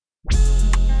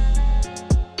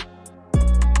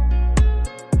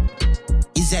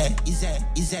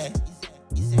This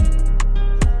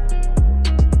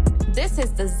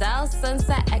is the Zele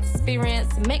Sunset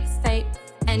Experience Mixtape,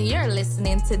 and you're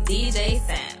listening to DJ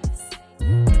Sam's.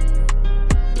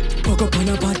 Poco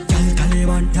pana pot, gal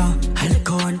Taliban, yeah,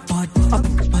 alcohol pot. Up,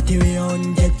 material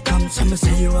on get come, some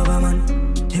say you have a man.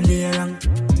 Him the around,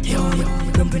 yo,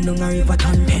 jumping on the river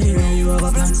town. Anyway, you have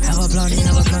a plan, have a plan.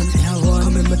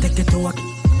 Come in, take it to work.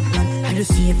 I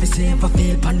just see if it's safe, I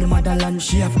feel pan the motherland.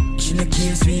 She the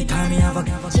case, sweet time, me have a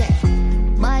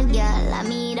bad girl, I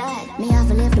mean that. Me have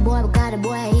to leave the boy because the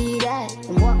boy eat that.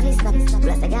 Him walk listen,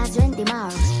 plus I got 20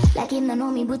 miles. Like him no know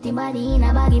me, put him body in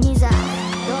a baggy misa.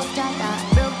 Dove chatter,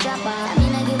 broke chopper. I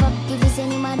mean I give up if you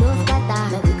send him a dove cutter.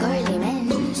 Make we curly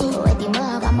man, so wet him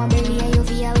up. I'm a belly and you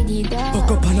feel with the dog.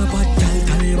 Poco pana pot, gal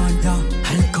Taliban, yeah,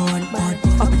 alcohol pot.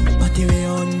 Up,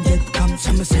 material on get come,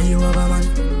 some say you have a man.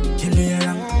 Him the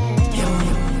around, yo,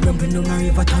 jumping on the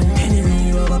river town. Anyway,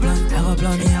 you have a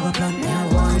plan, me have a plan.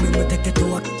 Come in, take it to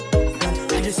work. I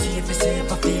just see if it's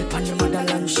safe, I feel pan the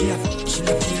motherland. She the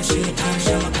case, sweet time,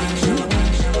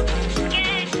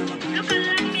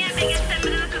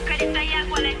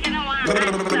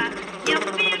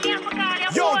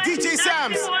 Yo, DJ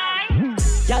Sam's.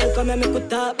 Y'all come and make we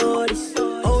talk about this.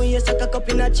 Oh, you suck a cup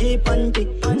in a cheap panty.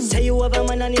 Say you have a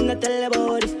man and him not tell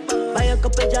about this. Buy a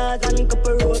couple jars and a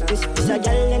couple roasties. This a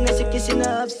girl and a sick kiss in a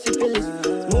half syphilis.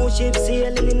 Smooth ship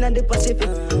sailing in the Pacific.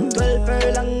 12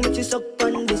 furlong, which is suck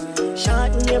on this.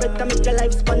 Short in your better make your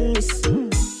life span this.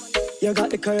 You got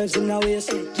the curves in the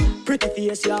waist. Pretty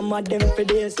face, you're mad them for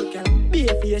days. Be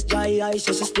a face, dry eyes,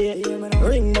 just stay.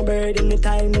 Ring my bird in the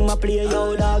time I play.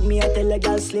 Yo, dog, me I tell a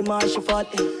girl slim or she fat.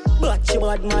 But she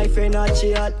bad, my friend, not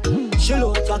she hot. She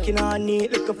look talking on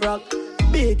neat like a frog.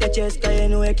 Beat your chest, cause you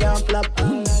know you can't flop.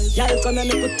 Y'all come and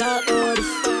make we talk about this.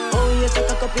 Oh, you suck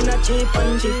a cup in a cheap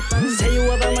and cheap. Say you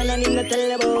have a man and him not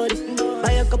tell about this.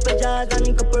 Buy a couple jars and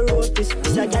a couple roasties.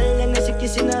 This a girl and a sick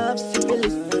kiss in a half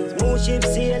syphilis. Smooth ship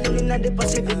sailing in the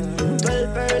Pacific.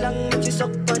 12 furlong, which is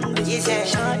up on this.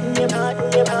 Shot in your heart,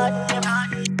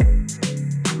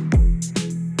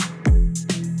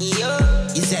 Yo,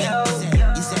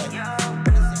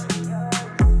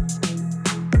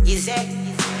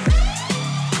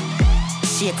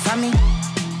 shake for me.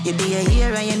 You do your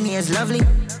hair and your nails lovely.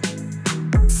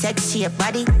 Sexy your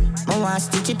body, I want to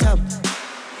stitch it up.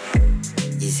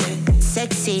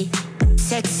 Sexy,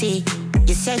 sexy,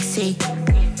 you're sexy.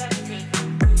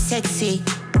 Sexy,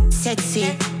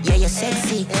 sexy, yeah, you're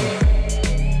sexy.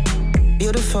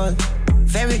 Beautiful,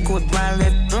 very good, one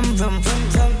red, vroom, vroom, vroom,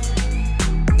 vroom.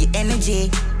 Your energy,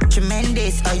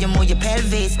 tremendous, or you move your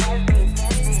pelvis.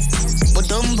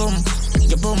 Boom, boom,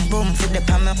 your boom, boom, for the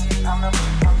palm.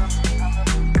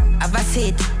 Have I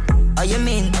said, oh you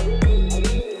mean?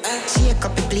 Shake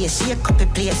up the place, shake up the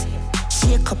place.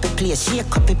 Shake up the place,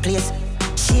 shake up the place.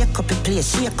 Shake up the place,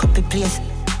 shake up the place.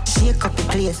 Shake up the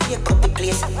place, shake up the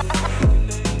place.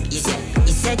 You're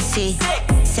sexy,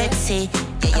 sexy,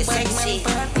 yeah, you're sexy.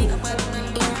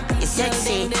 You're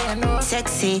sexy,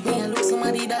 sexy.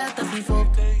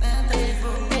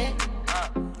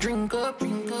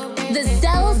 The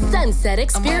Zele Sunset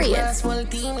Experience.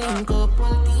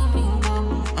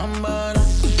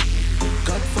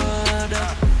 Godfather,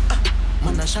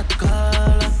 man a shot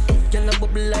caller. Y'all a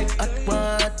bubble like hot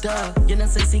water. You know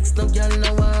say 6 no y'all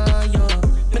know why yo.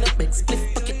 Me no big split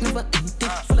pocket never empty.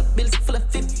 Full of bills, full of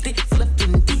 50, full of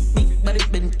 20. Big body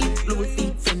bend it, Louis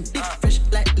V Fendi. Fresh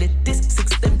like lettuce,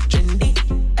 6 them trendy.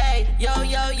 Hey, yo,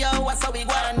 what's how we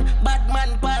want? Bad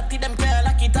man party, them can't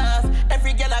lock it off.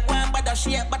 Every girl I go and bad a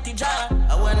shape body jar.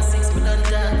 I want a 6 million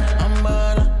jar. I'm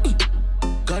baller,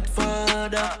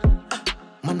 Godfather.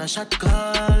 Man a shot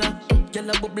caller. Y'all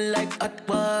a bubble like hot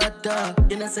water.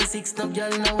 You know say 6 no y'all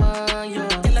know why yo.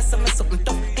 Y'all a say me something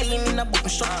tough. Killing in a button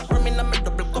shot. Rum in a me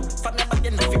double cup. Fat me body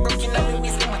now fi broke in a me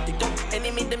waist. Me mat it up.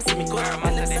 Enemy them see me go.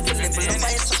 Man them say level up.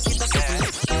 I suck it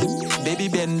up. Baby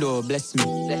bendo, bless me.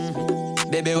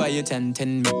 Baby why you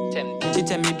tempting me? She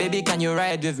tell me baby can you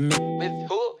ride with me? With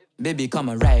who? Baby come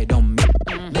and ride on me.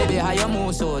 Baby how you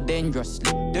move so dangerously?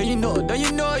 Don't you know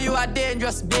you are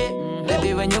dangerous, babe?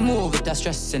 Baby when you move it a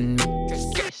stressing me.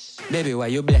 Baby, why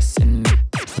you blessing me?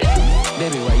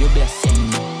 Baby, why you blessing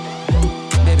me?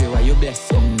 Baby, why you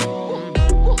blessing me?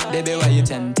 Baby, why you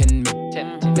tempting me?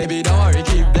 Baby, don't worry,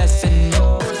 keep blessing me.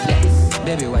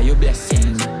 Baby, why you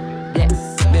blessing me?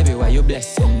 Baby, why you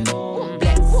blessing me?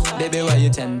 Baby, why you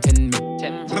tempting me?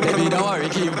 Baby, don't worry,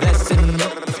 keep blessing me.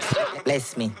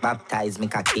 Bless me, baptize me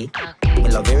cocky. Me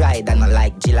love you ride and I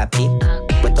like jalopy.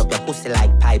 Wet up your pussy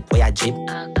like pipe or your jeep.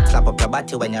 Slap up your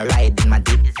body when you ride in my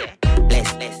deep.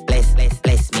 Bless me.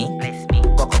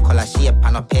 Coca-Cola shape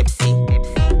and a Pepsi.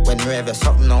 When rev you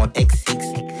something out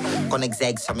X6. Gonna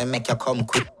exeg so me make you come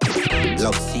quick.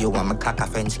 Love see you want me cock a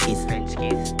French kiss.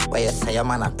 Where you say I'm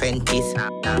an apprentice.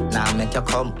 Now make you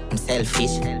come, I'm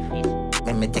selfish.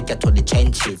 Me take you to the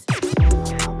trenches.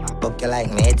 Book you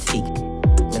like me head sick.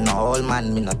 Me no old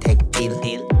man, me no take pill.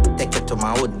 Take you to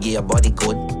my hood, give your body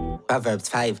good. Proverbs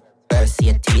 5, verse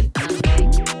 18.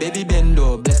 Baby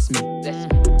bendo, bless me.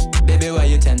 Baby, why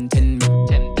you tempting me?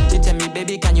 She tell me,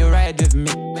 baby, can you ride with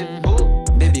me?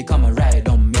 Baby, come and ride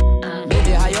on me.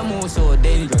 Baby, how you move so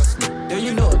dangerously? Don't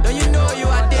you know you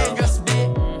are dangerous,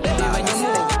 babe? Baby, when you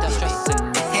move, that's stressing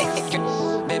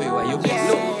me. Baby, why you be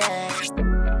low?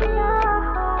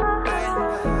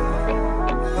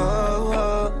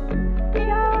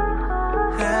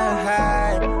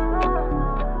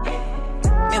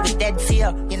 Dead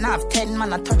fear, you know have 10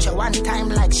 man, I touch you one time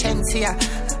like Shensia.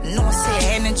 No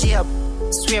say energy up,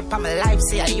 swear upon my life,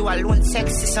 say you alone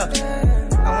sexy, so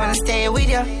I wanna stay with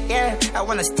you, yeah. I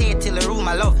wanna stay till the room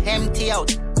I love empty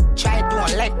out. Try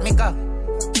don't let me go,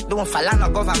 don't fall on the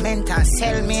government and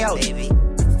sell me out, baby.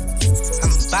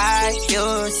 I'm by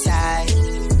your side,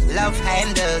 love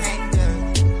handles.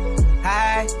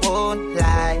 I won't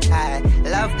lie, I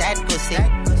love that pussy.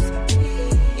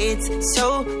 It's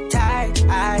so tight,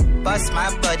 I bust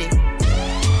my body.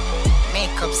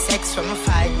 Make up sex from a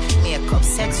fight, make up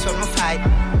sex from a fight.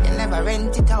 You never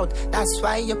rent it out, that's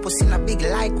why your pussy in a big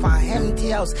like one empty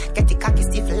house. Get the cocky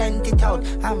stiff, lent it out.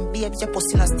 And babes, your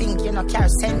pussy no stink, you no care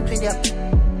scent with you.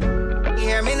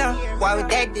 Hear me now, why we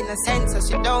dead in a sense, so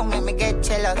she don't make me get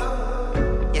jealous.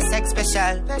 Your sex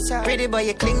special, pretty boy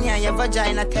you clingy and your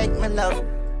vagina take my love.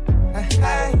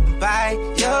 I by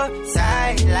your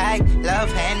side like love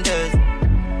handles.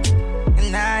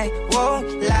 And I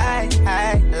won't lie,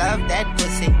 I love that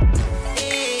pussy.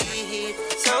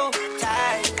 It's so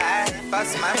tight, I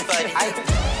bust my body. I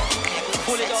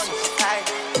pull it on.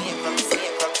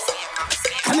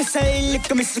 I'm say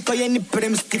lick a miss cause you nip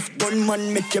them stiff. Don't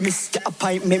man make you miss the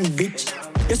appointment, bitch.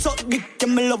 You suck dick, you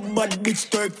me love bad bitch.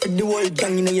 Twerk for the whole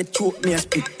gang, you know you choke me a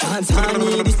spit. Dance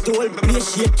honey, this the whole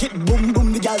place shake it. Boom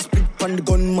boom, the girl split on the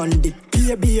gunman dick.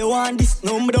 Baby, you want this?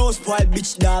 No me don't spoil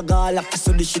bitch dog. All up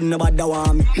so this shit nobody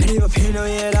want me. Me never pay no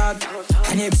yeah dog.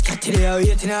 And if cat there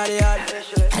waiting at the yard.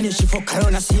 And if she fuck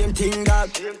around the same thing dog.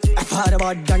 I thought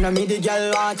about that, and me the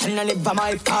girl want. And I live by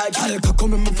my part. I'll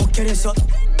come and fuck your ass up.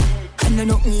 And I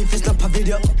don't need to snap a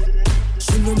video.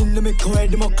 She no need to make her wear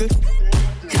the muckle.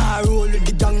 Nah, roll with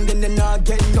the gang, then they not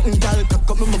get nothing, girl. Cock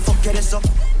up and fuck your ass up.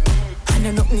 And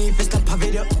I don't need to snap a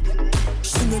video.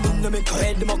 She no need to make her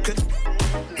wear the muckle.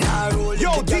 Nah, roll with the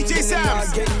gang, then they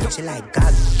not get nothing. She like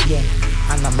God, yeah.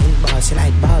 And I'm in balls, she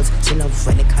like balls. She love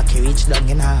when the cocky reach down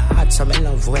in her heart. So me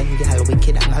love when the girl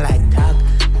wicked and I like dog.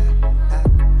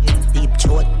 Deep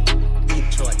throat,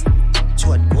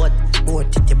 short boat.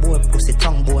 Board titty, board pussy,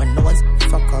 tongue, board nose.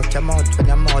 Fuck out your mouth when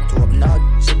your mouth open nod.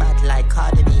 She bad like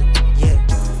Cardi B, yeah.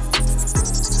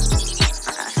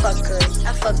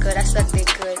 I fuck good, I suck dick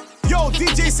good. Yo,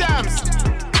 DJ Sam's.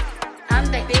 I'm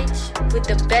the bitch with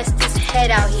the bestest head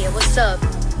out here, what's up?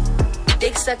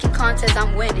 Dick sucking contest,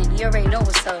 I'm winning, you already know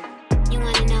what's up. You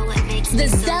wanna know what makes The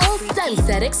Zele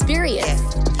Sunset Experience.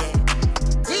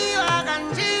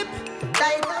 G-Wagon Jeep,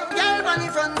 like girl on the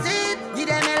front seat. Give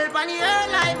them help on the air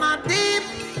like map deep.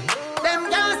 Them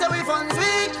girls say we fun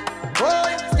sweet.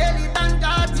 Boy, skeleton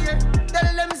got here.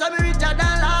 Tell them some richer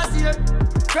than last year.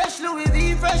 Fresh Louis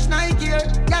V, fresh Nike here.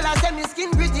 Girl I say me skin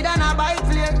pretty than a bike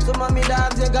flare. Some of me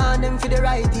dogs they gone them for the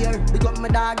right ear. Pick up my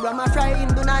dog from a fry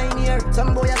into 9 years.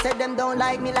 Some boy I said them don't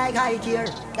like me like high here.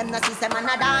 Them not see them and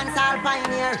a dance all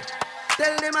pioneer.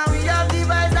 Tell them how we have the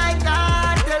vibes like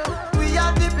cartel. We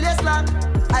have the place locked.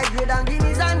 I grade and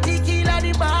Guinness and tequila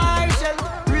the bar shell.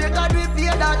 Record we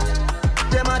pay that.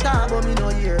 Them a talk but me no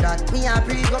hear that. Me a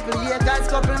pre-couple Lakers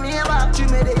couple me a back. She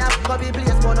made it a copy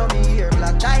place but no me hear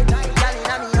black. Tight, girl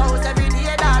inna me house every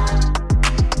day that.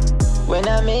 When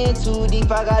I'm in too deep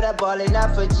I got a ball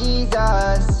enough for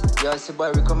Jesus. Yo, it's your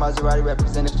boy Rico Maserati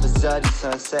representing for Versailles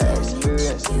Sunset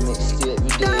Experience. Mixtape every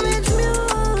day. Damage music.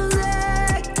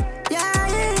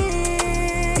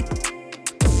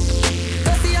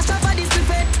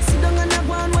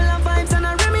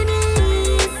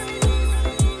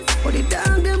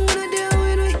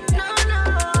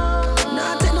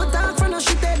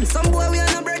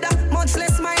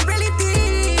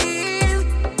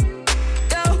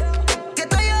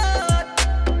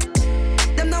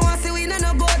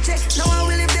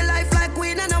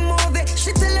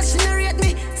 She tell us she narrate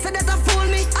me, so that I fool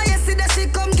me. I see that she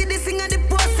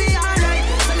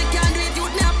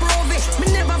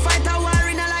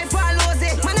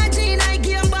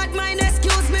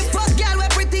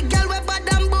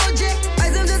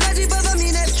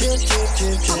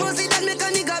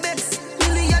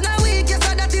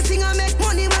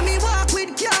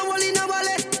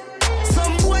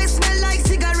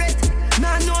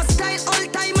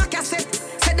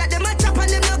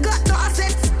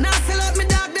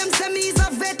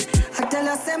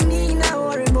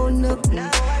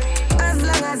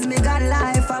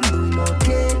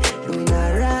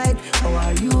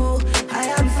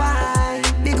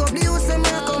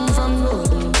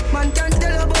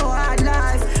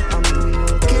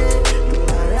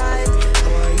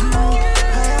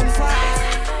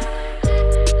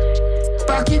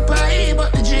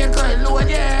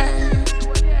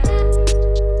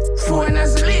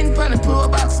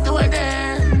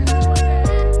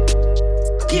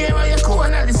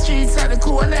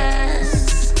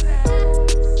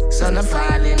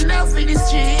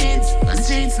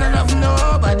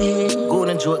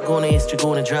Gonna history,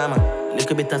 gonna drama.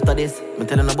 Little bit after this, me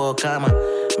telling about karma.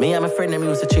 Me and my friend them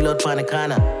used to chill out on the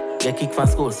corner. Get kicked from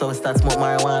school, so we start smoke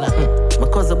marijuana. My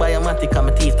cousin buy a matic and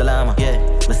my teeth the llama. Yeah,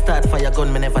 me start fire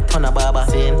gun, me never turn a barber.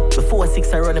 Saying, before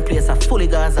 6 I run the place, I fully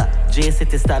Gaza.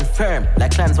 J-City stand firm,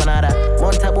 like clans one other.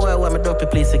 One time boy, when me drop a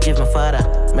place to give my father.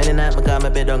 Many nights me got my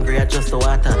bed hungry, I just the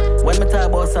water. When me talk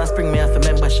about South Spring, me have to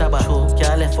remember Shabba.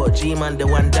 Can't left out G-Man, the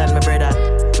one done, my brother.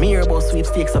 Me hear about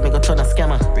sweepstakes, so me go turn a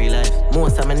scammer. Real life,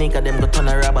 most of my nigga, them go turn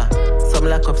a robber. Some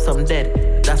lock up, some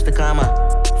dead, that's the karma.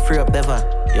 Free up never,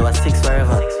 you are 6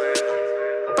 forever.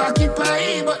 Pocket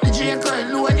pie, but the J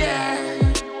coin low there.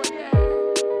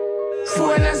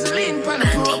 Phone as the lean pan the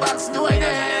pro box door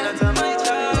there.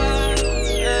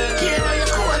 Care how you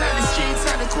cold on the streets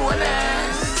and the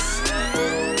coolest.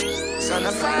 So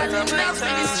the father left for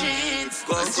the streets.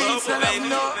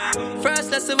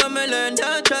 First lesson when me learn,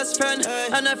 don't trust friend.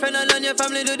 And a friend alone, your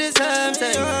family do the same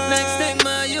thing. Next thing,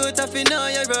 my youth, if you know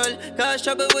your role. Cause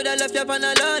trouble would have left you on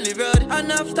a lonely road.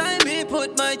 Enough time, me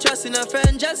put my trust in a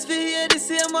friend. Just for hear the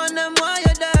same one, them why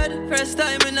you dead. First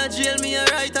time in a jail, me a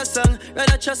write a song.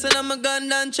 Rather trust in a gun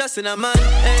than trust in a man.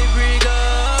 Hey,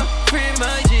 Brigo, free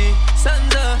my G,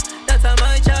 Sandra. That's how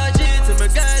my charge it. To my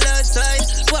girl outside,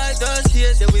 white those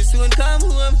tears, yeah, we soon come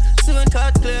home. Soon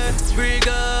cut clear,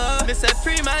 Brigo. Me say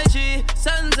free my G,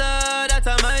 Sansa, that's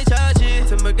how my charge it.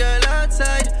 To my girl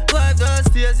outside, wipe those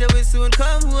tears, yeah, we soon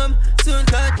come home. Soon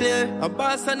cut clear. A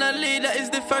boss and a leader is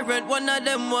different. One of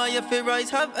them why you feel right,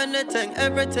 have anything,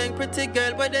 everything. Pretty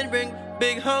girl, why then bring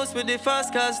big house with the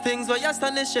fast cars, things were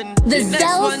astonishing. The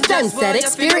Zele Sunset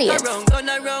Experience. Gone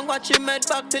around, watch him head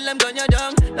back till I'm gone you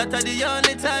down. That's the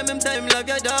only time him time love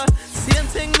your dog. Same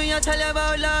thing me I tell you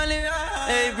about lonely.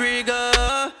 Hey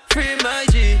Brigo, free my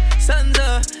G,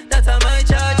 Sandra, that's how my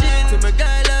charge it. To my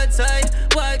girl outside,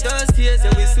 wipe those tears,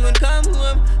 and we soon come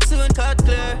home, soon cut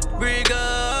clear.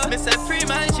 Brigo, me say free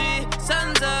my G,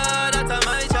 Sandra, that's how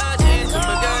my charge it. To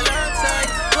my girl outside,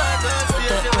 wipe those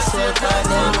tears, and we soon come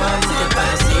home, soon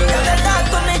cut clear. They talk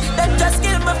to me, they just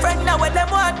kill my friend now when them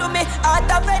want to me. Out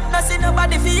of it, no see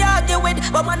nobody fi argue with.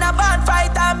 But when a band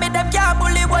fight and me, them can't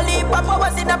bully. Wally Papa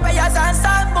was in the prayers and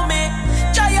stand for me.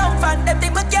 Triumphant, them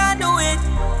think we can't do it.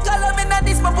 Call them in at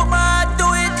this, but put my heart to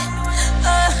it.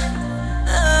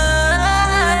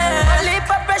 Only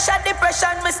for pressure,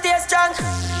 depression, me stay strong.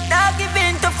 Now give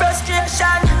in to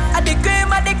frustration. At the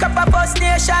cream of the cup of us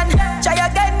nation. Try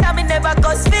again, now me never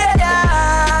cause failure.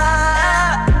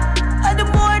 And the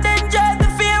more than just the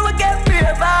fear, we get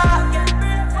braver.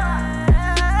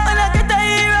 When I get a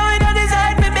hero, we don't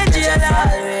decide to be jailer.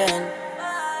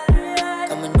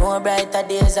 Come on, no brighter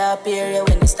days appear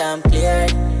when the storm clear.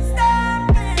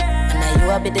 You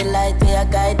will be the light where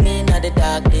you guide me in the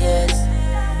dark days.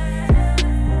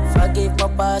 Forgive my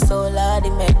past, so Lord,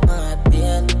 it make my heart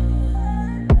pain.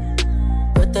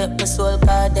 Protect my soul,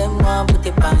 cause them want put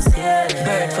it on sale.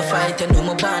 Bird for fight, you know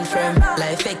my band firm.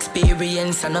 Life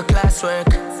experience and no classwork.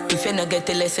 If you no get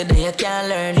the lesson, then you can't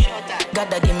learn.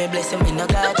 God give me blessing, me no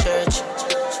got church.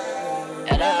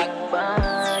 And a big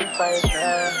band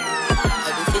fighter.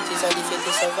 All the fittest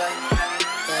survive.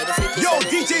 Yo,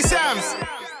 DJ Sam's.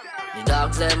 The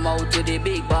dogs them out to the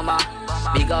big bomber.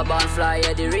 Bigger band fly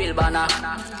at the real banner.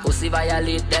 Pussy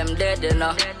violate them dead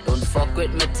enough. Don't fuck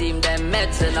with my team, them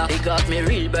meds enough. They got me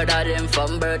real brother them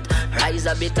from birth. Rise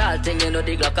a bit all thing, you know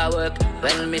the Glock a work.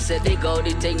 When me say dig out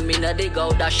the thing, me no dig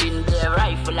out dashing. Be a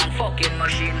rifle and fucking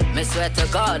machine. Me swear to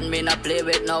God, me no play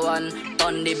with no one.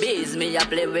 On the bees, me a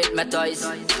play with my toys.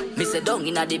 Me say down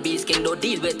inna the bees, king don't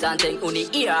deal with anything. Only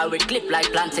ear with clip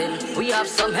like planting. We have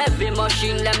some heavy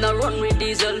machine, them no run with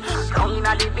diesel. Down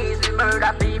inna the bees, we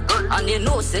murder people. And you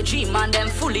know say G-man, them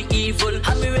fully evil.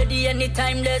 And me ready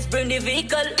anytime, let's bring the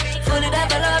vehicle. Fully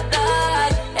developed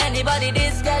dog. Anybody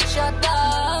this get shut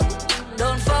down.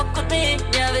 Don't fuck with me,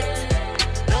 have it.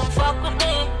 Don't fuck with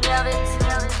me, have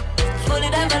it. Fully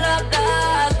developed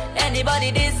dog.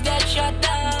 Anybody this get shut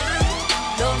down.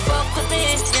 Don't fuck with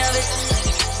me, have it.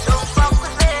 Don't fuck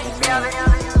with me, have it.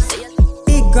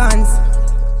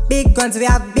 Big guns, we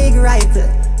have big rifle.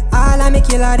 All of me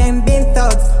killer them been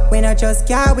thugs. We not just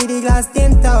car with the glass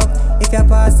tint up. If you're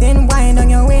passing wine on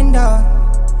your window,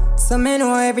 so me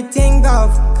know everything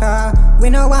off. Car we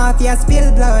no want to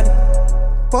spill blood.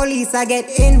 Police I get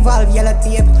involved, yellow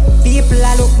tape. People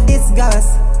I look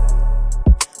disgust.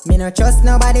 Me no trust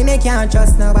nobody, me can't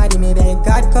trust nobody. Me beg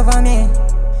God cover me.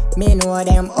 Me know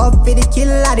them up for the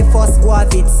killer, the first go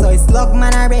of it. So it's luck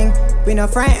man a ring. We no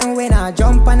frightened, we no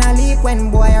jump on a leap.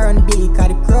 When boy run big, cause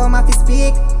the chrome off his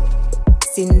speak.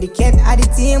 Syndicate at the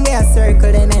team, we a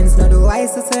circle them ends. No do I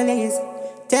socialize.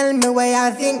 Tell me what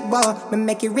I think about, me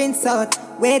make it rinse out.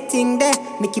 Waiting there,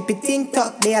 me keep it think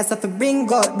tuck. They are suffer bring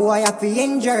out, boy I feel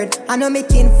injured. I know me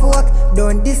kin folk,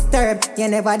 don't disturb. You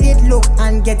never did look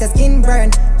and get your skin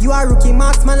burned. You are rookie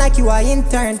marksman like you are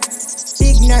intern.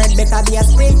 Big nerd, better be a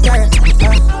sprinter.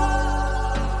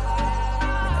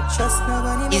 Trust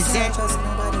nobody, is it? Trust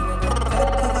nobody.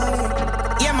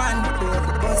 Yeah man.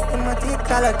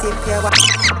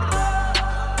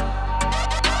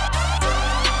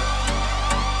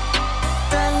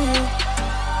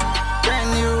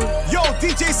 Yo,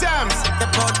 DJ Sam's. The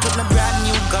port with my brand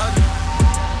new gun.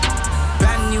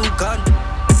 Brand new gun.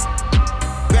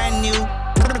 Brand new.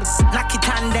 Knock it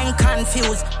and then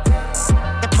confused.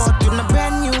 The port with my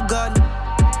brand new gun.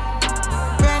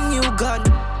 Brand new gun.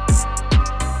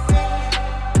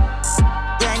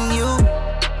 Brand new.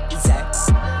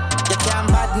 You can't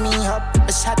bad me up.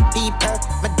 I shot deeper.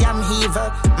 My damn heaver.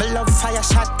 My love fire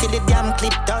shot till the damn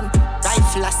clip done.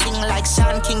 Rifle I sing like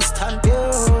Sean Kingston.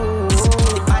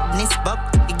 The badness buck.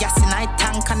 The gas in I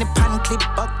tank and the pan clip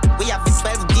buck. We have the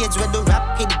 12 gauge with the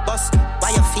rapid bus.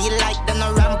 Why you feel like they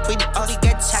no ramp with us? You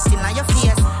get shot in your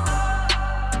face.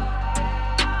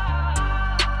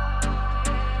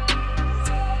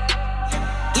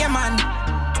 Yeah man.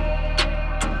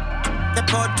 The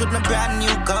port with my brand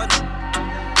new gun.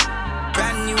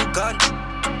 Brand new gun.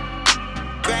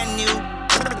 Brand new.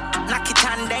 Knock it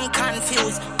and then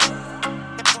confused.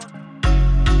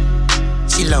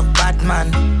 She love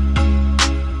Batman.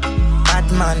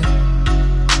 Batman.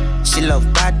 She love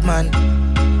Batman.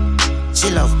 She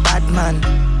love Batman.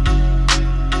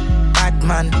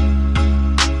 Batman.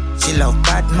 She love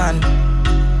Batman.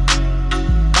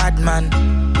 Batman.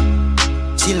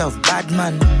 She love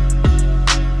Batman.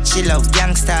 She love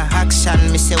gangster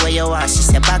action. Me say where you are, she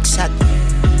say back shot.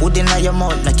 Hood inna your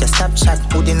mouth make you stop shot.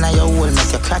 Hood inna your hole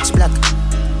make your crotch black.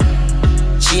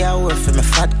 She a work for me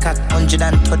fat cock.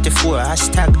 134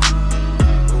 hashtag.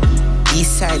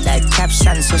 East side like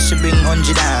caption, so she bring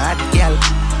 100 and hot girl.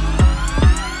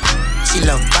 She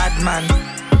love Batman.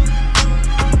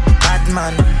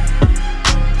 Batman.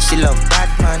 She love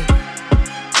Batman.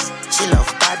 She love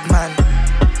Batman.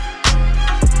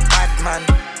 Batman.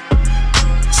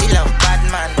 She love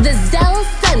Batman. The Zele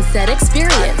Sunset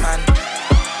Experience. Batman.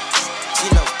 She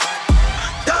love Batman.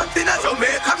 Dancing at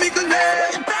Jamaica, me good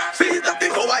name. Feed up the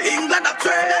whole of England a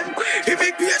trend. If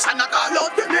it creation, I call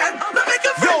out the name.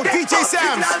 Yo, DJ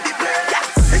Sam's.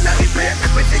 Signal the play,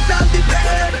 we signal the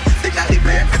play. Signal the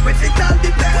play, we signal the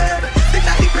play.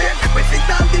 Signal the play, we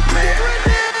signal the play.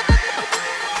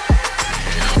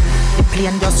 The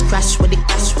plane just crash with it,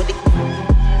 crash with it.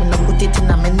 When I put it in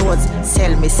my nose,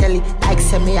 sell it like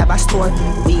sell me have a store.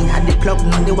 We had the plug,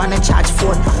 now they wanna charge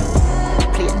phone. The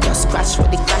plane just crash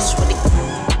with it, crash with it.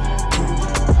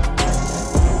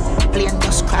 The plane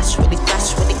just crash with it,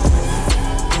 crash with it.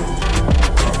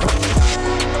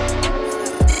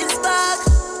 It's back,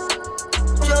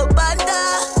 Joe Banda.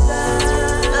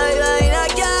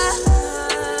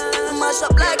 Mash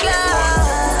up like that.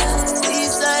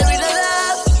 East side with the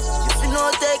left. If you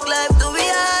don't take life to be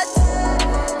hard,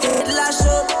 head lash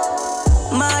up,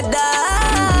 my dad.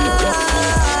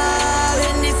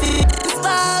 When the feet is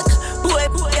back, boy,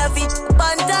 your feet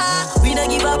Banda. We don't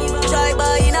give up, try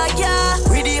by in a car.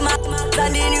 We the man,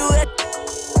 standing you head.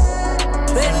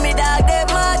 When me dog, they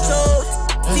march out.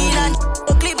 Teen and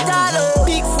clip tall out.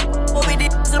 Big foot, with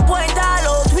the point all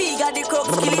out. We got the crooks,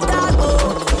 kill it all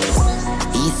out.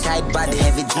 Eastside body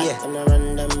every day.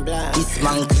 This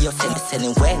monkey you sense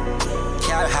anywhere.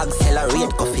 Car hog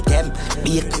accelerate, go for them.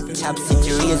 Be a quick chop,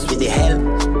 city race with the hell.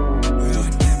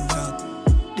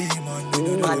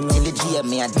 Bad till the G,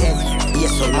 me a dead. Be a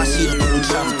soul machine, couldn't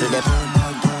trample them.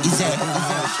 Easy.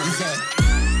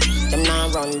 Them now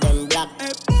run them black.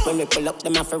 When we pull up,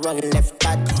 them have to run left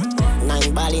back.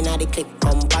 9 ball inna the clip,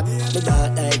 come back. The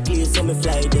dark like clear, so me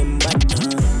fly them back.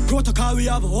 Protocol, we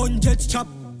have 100 chop.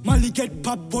 Molly get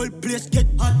pop, whole place get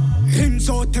hot. Hands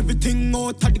out, everything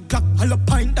out of the clock. All a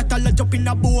pint that all a jump in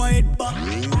a boy head back.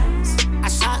 A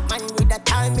shot man with a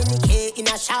time in the K in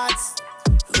a shots.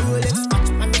 Rolex watch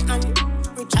on me hand.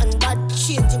 Rich and bad,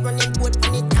 change the running boat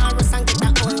on the Taurus and get a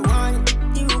whole one.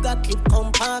 The Ruger clip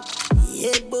compact.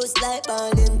 Head boost like ball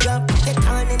and drop. Get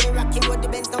on in the rocking with the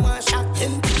Benz no one shot.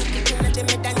 Him kicking at the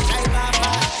mid and drive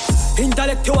off.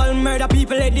 Intellectual murder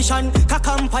people edition. Cock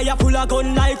and fire full of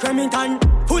gun like Remington.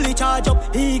 Fully charge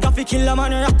up, eager fi kill a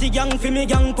man. Ratty gang fi me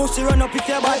gang, pussy run up if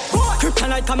you bad.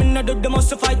 Kryptonite coming out the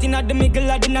muscle fighting at the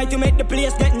middle of the night to make the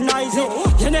place get noisy.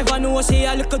 You never know, say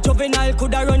a little juvenile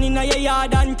coulda run in a your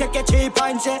yard and take a cheap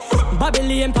and say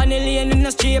Babylon, Panellian in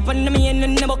the street and the man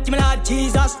in the book, my Lord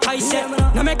Jesus Christ.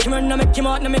 Now make him run, now make him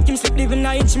out, now make him sleep, living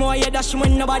an inch more. Yeah, dash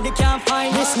when nobody can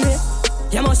find this me.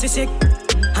 You must be sick.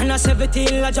 And a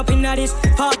 17, I jump in at this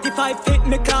 45 feet,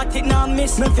 me caught it, now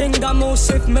miss. Me finger move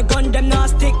swift, me gun them now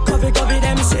stick. Cover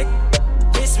them sick.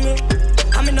 This me.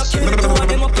 I'm in a kill, two of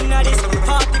them up in at this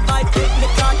 45 feet, me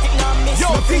caught it, now miss. Yo,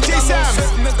 DJ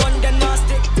Sam. Me gun them now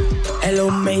stick. Hello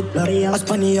mate, I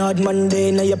spun the hard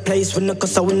Monday. Now your place when the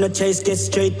cause I win no chase. Get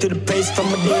straight to the place from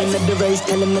a day in the race.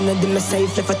 Tell him none of them are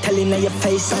safe. If I tell him now your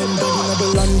face, I'm done in the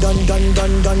London,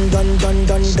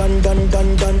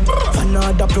 done.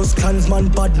 Fanada plus clansman,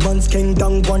 bad man's king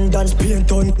down one dance,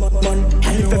 paint on man.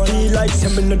 And if I feel like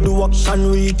sending the do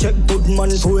action, recheck good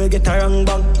man, so I get a wrong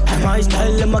bang. And my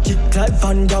style, them a kick like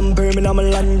Van Damme, Birmingham,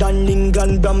 London,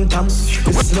 England, Brampton.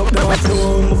 Listen up now, I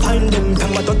flow, I find them.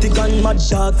 Come a 30 gun, mad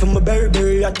dog from a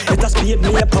Burberry. It has paid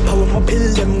me a papa when I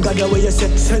build them. God, the way you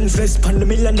set senseless, pan the $1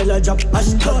 million job.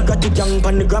 Hashtag got the young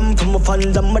pan the gram from my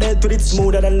fans. I'm ready to it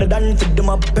smoother than the dance. Fit them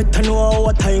up, better know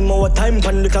our time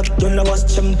pan the clock. You know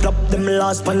watch them flop, them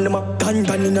last pan them up. Gun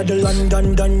in the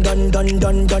London, done.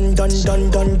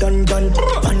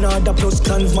 Another plus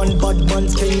clansman, bad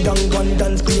man's king down one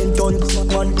dance, paint on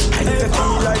one. And if I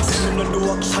feel like sending the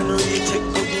action, recheck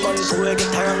good man, so I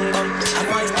get a wrong bang.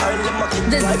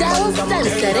 The Zele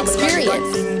Sunset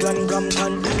Experience. Sound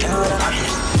on the clock.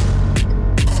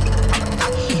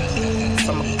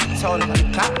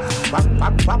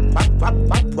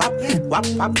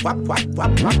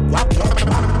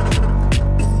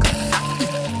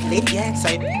 Yeah,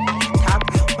 say tap.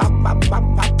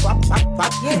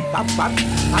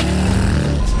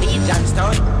 Lee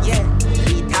Johnstone, yeah.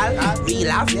 Lethal, real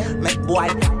love, yeah. Make boy.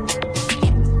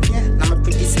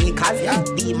 Pretty sneakers, yeah.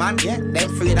 Demon, yeah. Them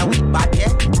afraid of we bad,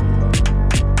 yeah.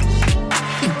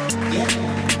 Yeah.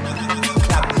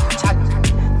 Club, chat.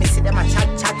 Me see them a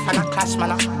chat for a clash,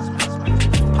 man.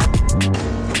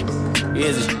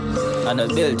 Easy. And a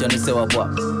belt, you know, say what?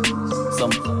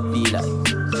 Some be like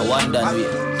a one done way.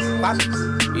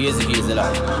 Easy,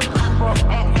 like.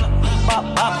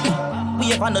 We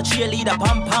have on the cheerleader,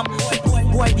 pam.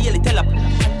 Boy, daily tell up.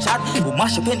 Chat, we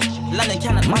mash up in land and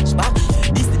cannot match back.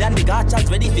 This the dan the gachas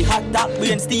ready for hot that.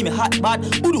 We and steamy hot bad.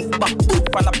 Boodoo back, boop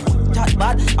from the chat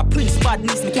bad. A prince bad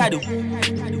needs me carry.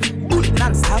 Boot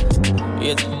non-stop.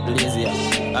 Yes, lazy.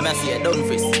 I'm gonna see a down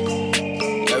face.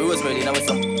 The rosemary now with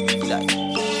some like.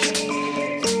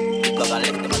 Because I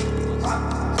left them.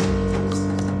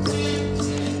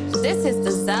 This is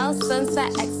the Zele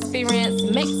Sunset Experience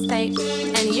Mixtape,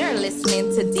 and you're listening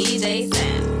to DJ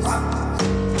Sam.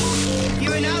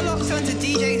 You are now locked onto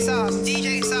DJ Sam.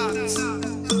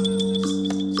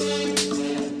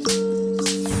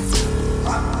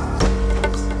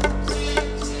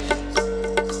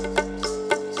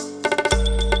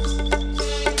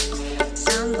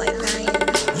 Sound like Ryan.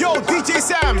 Yo, DJ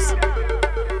Sam's.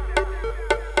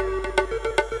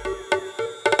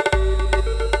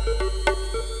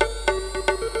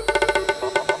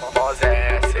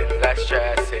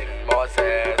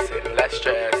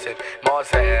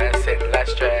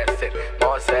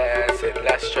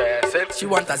 She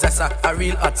want a zessa, a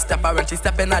real hot stepper. When she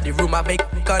step in the room, a big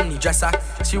conny dresser.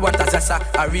 She want a zessa,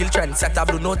 a real trendsetter.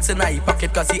 Blue notes in her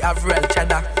pocket cause he have real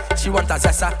cheddar. She want a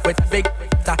zessa with big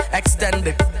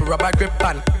extended rubber grip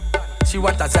and she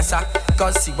want a zessa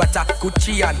cause she want a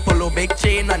Gucci and Polo big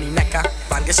chain on the necker.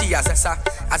 And she a zessa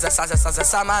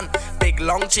man. Big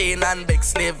long chain and big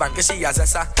sleeve. And she a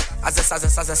zessa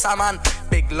man.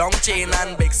 Big long chain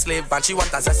and big sleeve. And she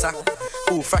want a zessa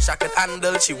who fresh I could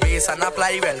handle. She weighs and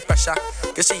apply real pressure.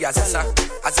 Cause she a zessa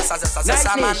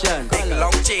man. Big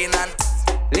long chain and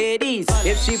ladies,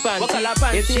 if she panty,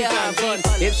 if she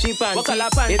panty, if she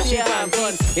panty, if she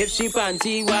panty, if she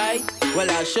panty white, well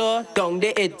I sure down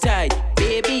the it tight.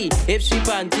 Baby, if she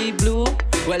panty blue,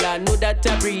 well I know that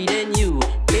I breathe in you.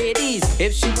 Ladies,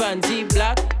 if she panty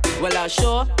black, well I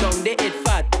sure down the it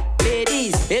fat.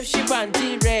 Ladies, if she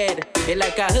panty red, it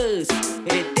like a hearse,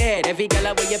 it dead. Every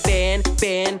girl where you bend.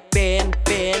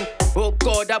 Oh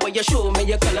God, that way you show me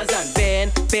your colors and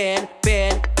bend.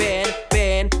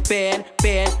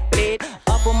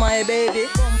 Up on my baby,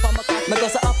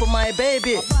 because up on my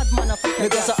baby,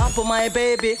 because up on my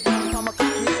baby,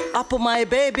 up on my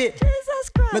baby. Jesus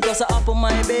Christ. Me cause I up on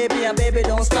my baby and baby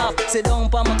don't stop. Sit down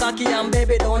pa my cocky and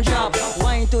baby don't drop.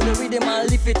 Wine to the rhythm and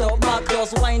lift it up back.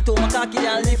 Just wine to my cocky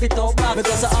and lift it up back.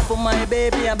 Because I up on my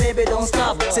baby and baby don't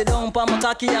stop. Sit down pa my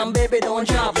cocky and baby don't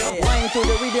drop. Wine to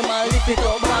the rhythm and lift it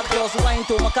up back. Just wine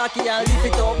to my cocky and lift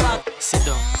it up back. Sit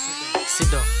down,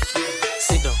 sit down,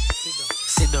 sit down,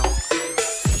 sit down.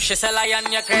 She say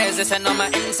lion, you crazy, say no, me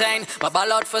insane. But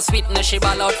ball out for sweetness, she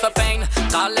ball out for pain.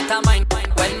 Call it a mine,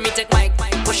 when me take mic,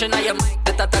 pushing on your mic,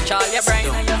 that touch all your brain.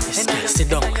 This guy sit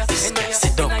down, this guy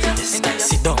sit down, this guy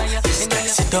sit down, this guy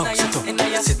sit down, sit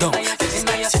down, sit down, this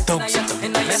guy sit down, sit down,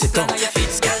 sit down,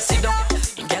 this guy sit down,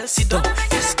 girl sit down,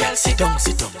 this guy sit down,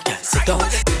 sit down, girl sit down,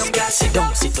 this guy sit down,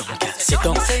 sit down, girl sit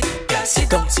down, girl sit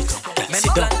down, sit down, girl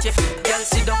sit down, girl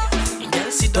sit down,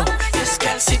 girl sit down, this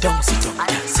guy sit down, sit down,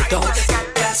 girl sit down.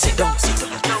 Sit down, sit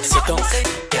down, sit down,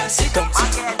 sit down,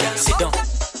 sit down.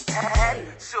 Head,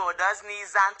 shoulders,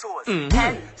 knees and toes.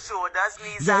 Head, shoulders,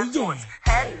 knees and toes.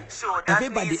 Head, shoulders,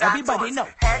 knees and toes. Now.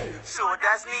 Head,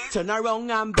 shoulders, knees. Turn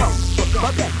around and bend,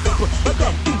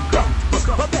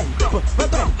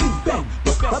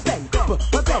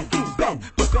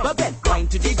 bend, wine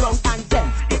to the ground and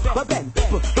bend,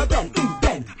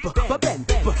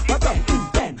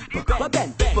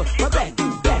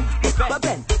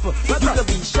 You could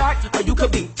be short or you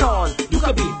could be tall. You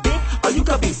could be big or you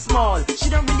could be small. She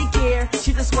don't really care,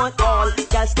 she just want all.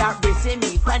 Girl start racing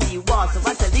me on the wall. So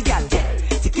I tell the girl,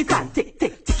 tick it and tick,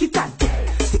 tick, tick it and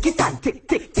tick, tick it and tick,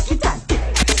 tick, tick it and tick,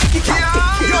 tick it and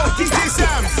tick. Yo, DJ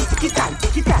Sam's. Tick it and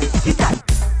tick it and tick it and.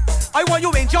 I want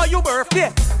you enjoy your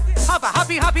birthday. Have a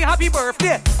happy, happy, happy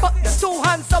birthday. Put your 2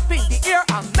 hands up in the air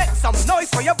and make some noise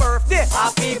for your birthday.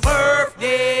 Happy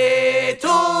birthday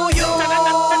to you.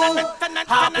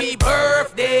 Happy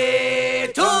birthday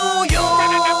to you.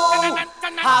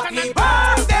 Happy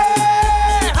birthday.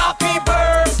 Happy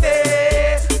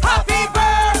birthday. Happy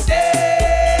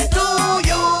birthday to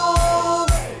you.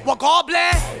 Well, God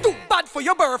bless. Too bad for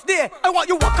your birthday. I want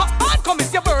you walk up and come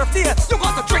it's your birthday. You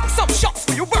got to drink some shots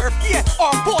for your birthday,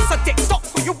 or post a TikTok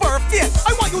for your birthday.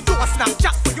 I want you do a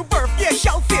Snapchat for your birthday,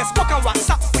 shell Facebook and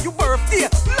WhatsApp for your birthday,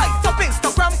 light up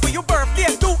Instagram for your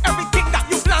birthday, do everything that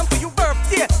you plan for your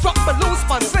birthday, drop balloons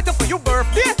on Twitter for your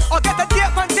birthday, or get a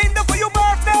date on Tinder for your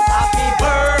birthday. Happy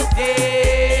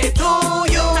birthday to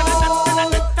you.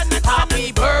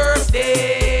 Happy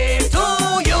birthday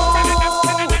to you.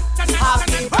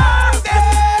 Happy birthday.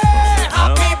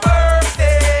 Happy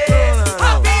birthday.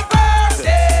 Happy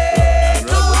birthday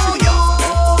to you.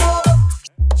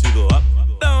 She go up,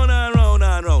 down and round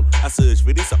and round. I search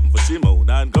for this something for she moan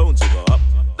and ground. She go up,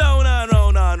 down and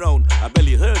round and round. I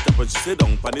belly hurt up when she sit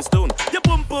down on the stone. Your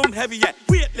boom boom heavy yet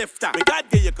weightlifter. Me God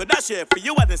give you could dash here for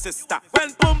you and the sister.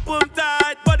 When boom boom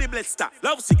tight, body blister.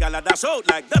 Love cigar dash out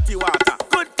like dirty water.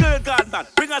 Good girl gone bad,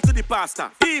 bring her to the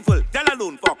pastor. Evil, tell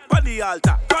alone fuck on the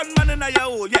altar. Gunman in your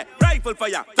hole, yeah, rifle for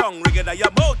ya. Tongue ring it at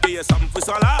your mouth, give you something for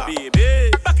solar.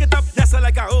 Baby, back it up, yes,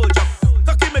 like a whole jump.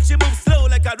 Tucky make she move slow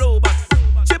like a robot.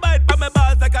 She bite from my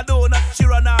balls like a donut. She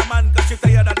run her man cause she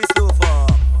tired of the slow for.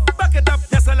 Back it up,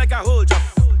 yes, like a whole jump.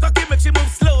 Tucky make she move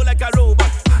slow like a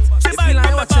robot. She bite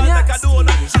from my balls like a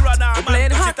donut. She run her man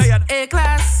cause she tired.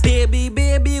 A-class. Baby,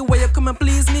 baby, where you come and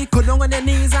please me? Go down on your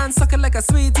knees and suck it like a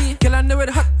sweetie. Girl, I know it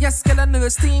hot, yes, girl, I know it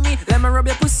steamy. Let me rub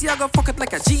your pussy, I go fuck it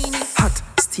like a genie. Hot,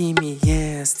 steamy,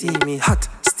 yeah, steamy. Hot,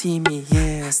 steamy,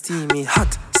 yeah, steamy.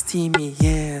 Hot, steamy,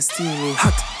 yeah, steamy.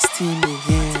 Hot, steamy,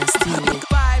 yeah, steamy.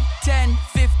 5, 10,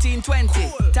 15,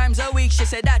 20 times a week, she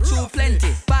said that too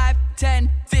plenty. 5, 10,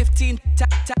 15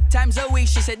 times a week,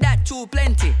 she said that too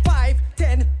plenty. 5,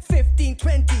 10, 15,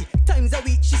 20 times a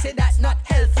week, she said that's not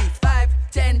healthy. 5,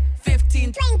 10,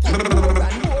 15, 20 more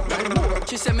and more and more.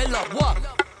 She said me love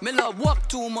walk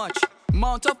too much.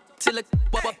 Mount up till it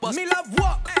Me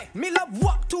love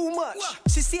walk too much.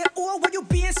 She said, oh, why you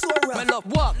being so rough?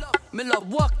 Me love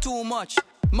walk too much.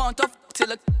 Mount up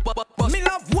till it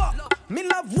Me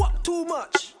love walk too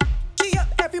much. G up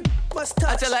every bus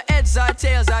touch. I tell her heads are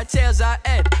tails are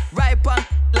head. Right punk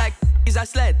like is a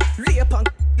sled. Lay punk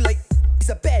like is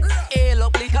a bed. A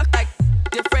lovely cock like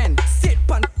your friend. Sit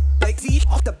punk like Z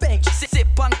off the bench. Sit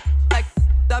punk like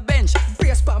the bench.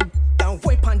 Brace pump down,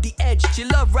 wipe on the edge. She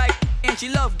love right and she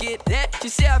love get that. She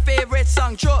say her favorite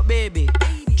song, Choke Baby.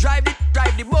 Drive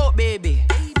the boat, baby.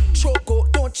 Choke go,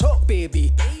 don't choke,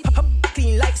 baby.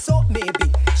 Clean like soap,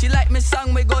 maybe. She like me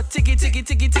song, we go ticky ticky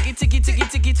ticky ticky ticky ticky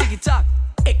ticky ticky tock.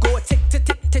 It go tick tick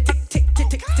tick tick tick tick tick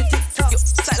tick tick tick tock.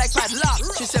 Sight like padlock.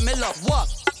 She say me love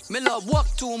walk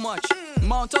too much.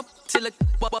 Mount up till it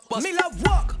Me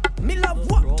love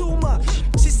walk too much.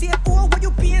 She said, oh, why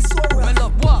you being so rough?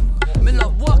 Me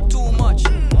love walk too much.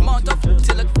 Mount up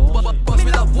till it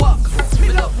me love walk. Me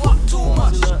love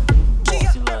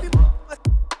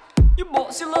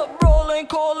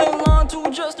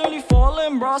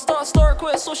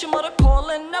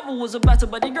calling. Never was a better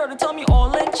buddy girl to tell me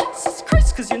all in. Jesus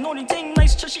Christ, cause you know the thing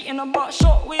nice. Chushy in a box,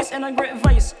 short waist and a great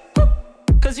vice.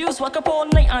 Cause you swag up all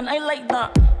night and I like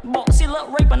that. Boxy look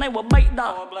rape and I will bite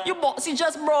that. You boxy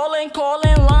just brawling,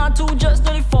 calling. Line 2 just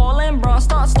dirty falling. Bro,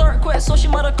 start quit, so she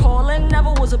mother calling.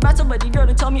 Never was a better buddy girl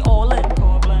to tell me all in.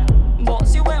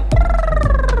 Boxy went.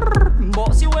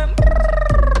 Boxy went.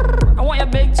 I want your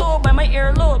big toe by my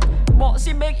earlobe.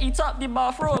 Boxy big, eat up the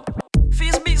bathrobe.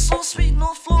 Face beat so sweet,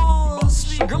 no flaws.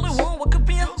 Sweet girl, I want what could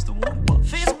be.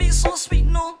 Face beat so sweet,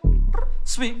 no.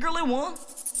 Sweet girl, I want.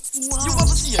 You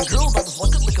ever see a girl that was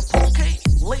looking like a pancake?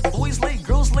 Late boys, late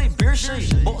girls, late beer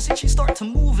shade. Bossy, she start to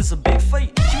move, it's a big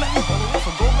fight. She make me follow with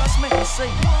a gold last make me say.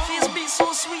 Face beat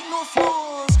so sweet, no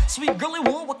flaws. Sweet girl, I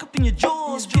want walk up in your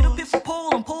jaws. Peter pay for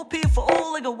pole and pole pay for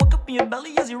all. I got walk up in your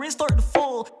belly as your rain start to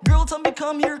fall. Girl, tell me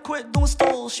come here, quit, don't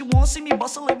stall. She wanna see me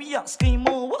bustle like we out, scheme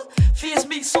on. What? Face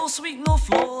beat so sweet, no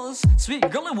flaws. Sweet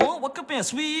girl, I want walk up in.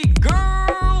 Sweet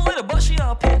girl, let her butt she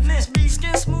out pitness.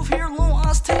 Skin smooth, hair long,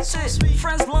 eyes tight.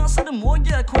 Friends long, said them more,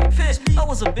 yeah, quick fit. That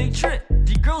was a big trick.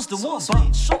 The girls the one,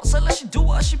 but short, so let she do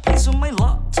what she please with my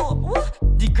laptop. What?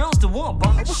 The girls the one,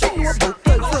 but what she know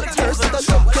about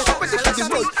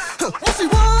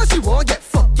what she want, get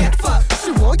fucked, get fucked.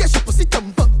 She want, get she pussy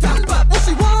dumb up, dumb up. What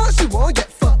she want,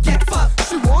 get fucked, get fucked.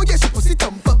 She want, get she pussy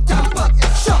dumb up, dumb up.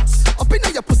 Shots up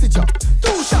in your pussy jaw.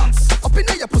 2 shots up in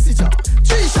your pussy jaw.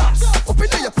 3 shots up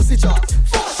in your pussy jaw.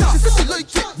 4 shots. She said she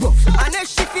like it rough, and if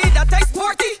she feel that I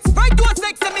sporty, right those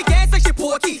legs and me can't say she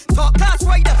porky. Top class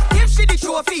rider, give she the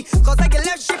trophy, cause I get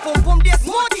left she boom this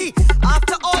smarty.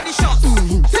 After all the shots,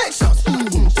 take shots,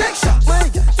 take shots,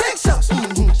 take shots,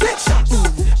 take shots,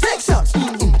 take shots,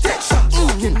 take shots.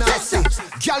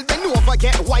 Girl, bend over,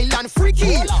 get wild and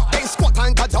freaky. Then squat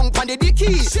and go down on the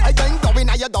dicky. I then go in,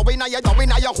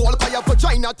 you hole, cause your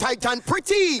vagina tight and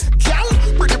pretty. Girl,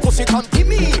 pretty pussy come give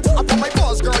me. Up on my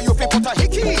balls, girl, you fi put a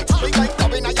hickey. We going go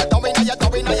in,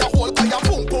 you hole, cause your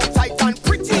boom boom tight and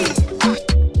pretty.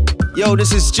 Yo,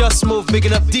 this is Just Smooth,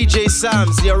 picking up DJ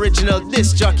Sam's, the original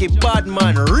disc jockey, bad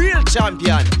man, real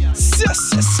champion.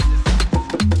 Sus.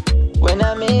 When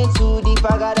I'm in too deep,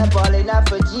 I gotta ball enough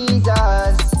for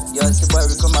Jesus. Yo, it's your boy,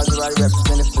 we come out to rally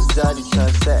representing for Zele,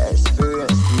 sunset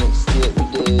experience, mixtape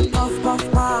we did. Puff,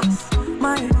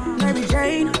 my Mary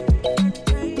Jane.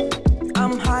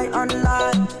 I'm high on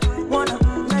life, wanna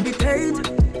meditate.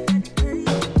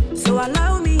 So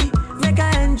allow me, make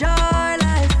I enjoy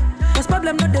life. Cause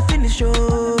problem not the finish,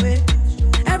 oh eh.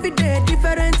 Every day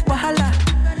different wahala.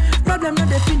 Problem not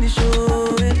the finish,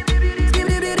 oh eh.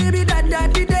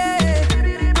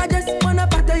 I just wanna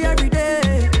party every day.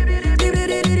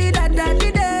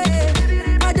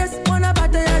 I just wanna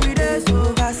party every day.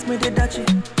 So pass me the dutchie.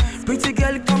 Pretty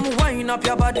girl, come wind up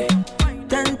your body.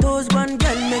 10 toes, one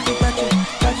girl, make it touch it,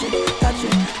 touch it, touch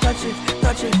it,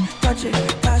 touch it, touch it,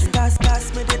 touch it.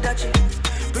 Pass me the dutchie.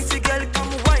 Pretty girl,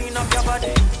 come wind up your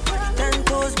body. 10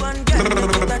 toes, one girl,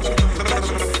 make it touch it, touch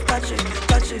it, touch it,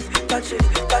 touch it, touch it,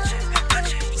 touch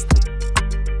it.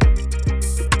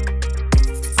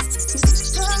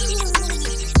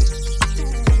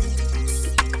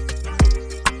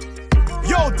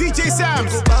 Yo, DJ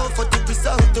Sam's. Bow for the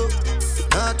result,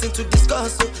 nothing to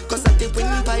discuss, cause I did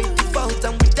win by default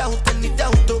and without any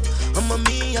doubt. I'm a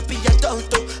me happy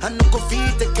adult, I no go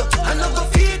feed the girl,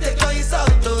 it's out.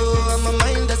 I'm a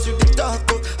mind that's you the talk.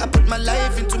 I put my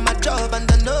life into my job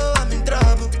and I know I'm in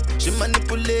trouble. She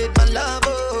manipulate my love,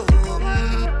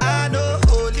 I know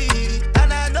holy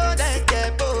and I know that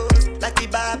get boss like the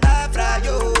Baba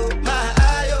Frayo.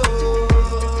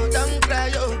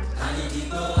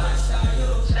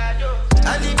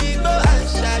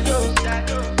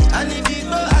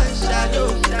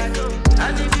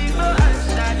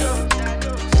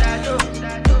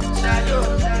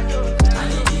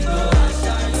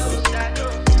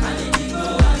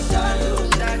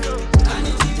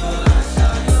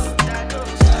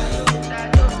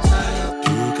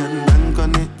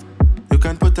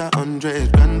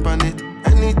 $100,000 on it.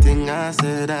 Anything I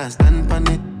said, I stand on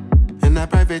it. In a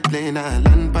private plane, I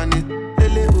land on it.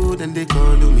 Lily hood and they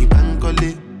call me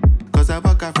Bankole. Cause I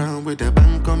walk around with a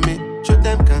bank on me. Show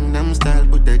them Gangnam style,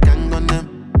 put the gang on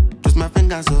them. Twist my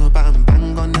fingers up and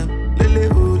bang on them. Lily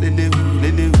hood, lily hood,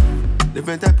 lily hood.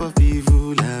 Different type of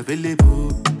evil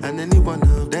available. And any one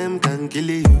of them can kill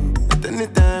you. At any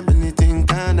time, anything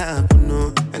can happen,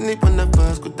 no. Any one of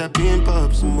us could have been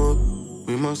pop smoke.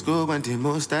 We must go and the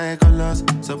most high colors.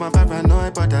 So I'm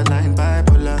paranoid, borderline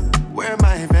bipolar. Wear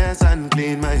my vest and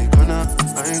clean my corner.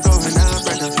 I ain't going out,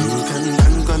 brother. You can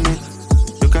bank on it.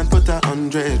 You can put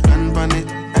 $100,000 on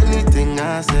it. Anything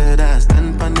I said, I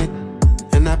stand on it.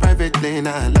 In a private plane,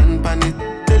 I land on it.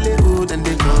 Lily hood and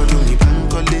they call me back.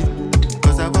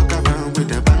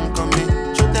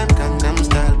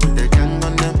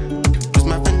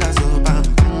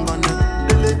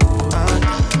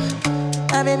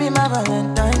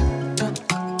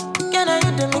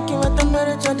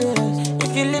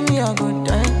 giving me a good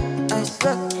time. I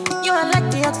swear, you are like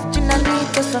the oxygen I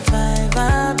need to survive.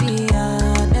 I'll be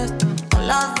honest,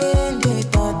 loving the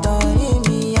thought of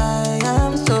me. I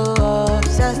am so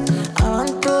obsessed. I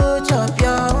want to chop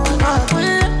your heart.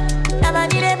 Never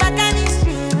did it back and it's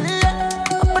real.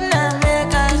 Open and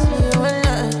make us feel.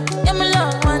 Yeah, my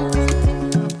love one thing.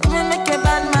 We make a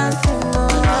bad man sing.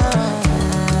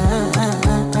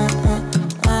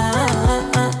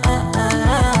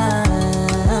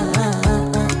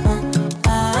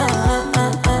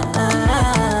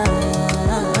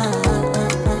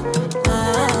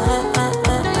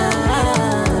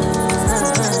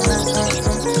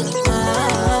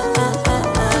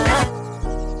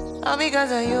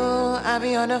 Because of you, I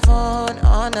be on the phone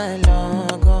all night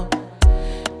long. Oh.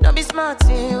 Don't be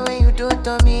smarty when you do it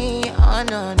to me. Oh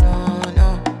no, no,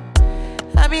 no.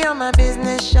 I be on my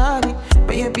business, shawty,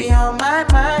 but you be on my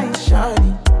mind,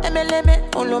 shawty.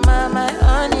 MLM, all of my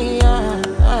honey,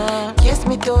 Kiss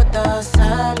me to the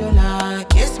cellular,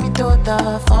 kiss me to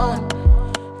the phone.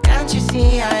 Can't you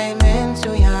see I'm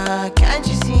into ya? Can't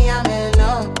you see I'm in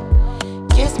love?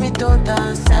 Kiss me to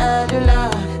the cellular,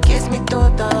 kiss me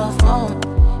to the phone.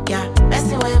 Yeah,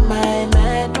 messing with my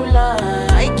medulla.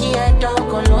 I can't talk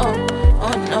alone.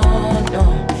 Oh no, no.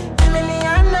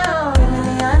 Emiliano,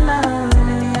 Emiliano,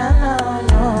 Emiliano,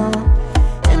 no.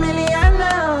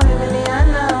 Emiliano,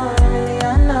 Emiliano,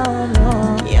 Emiliano, no.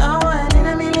 You're one in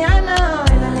Emiliano,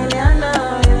 Emiliano,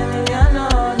 Emiliano,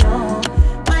 no.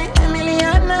 My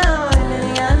Emiliano,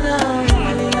 Emiliano,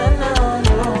 Emiliano,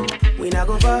 no. We not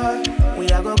go far.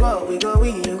 We go,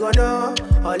 you go know.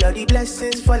 All of the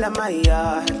blessings fall on my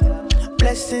yard.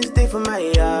 Blessings stay for my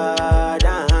yard,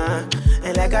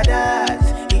 And like a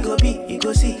that, you go be, you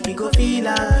go see, you go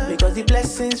feel because the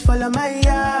blessings fall on my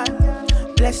yard.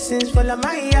 Blessings fall on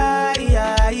my yard,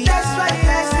 That's why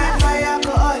I my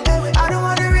alcohol. I don't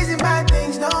wanna reason bad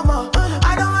things no more.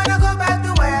 I don't wanna go back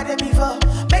to where I did before.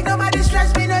 Make nobody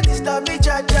stress me, not disturb me,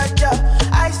 cha.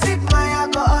 I sip my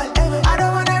alcohol. I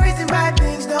don't wanna reason bad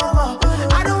things no more.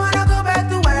 I don't wanna go back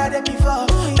to where I did before.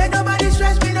 Make nobody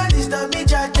stress me, not disturb me,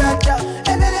 cha.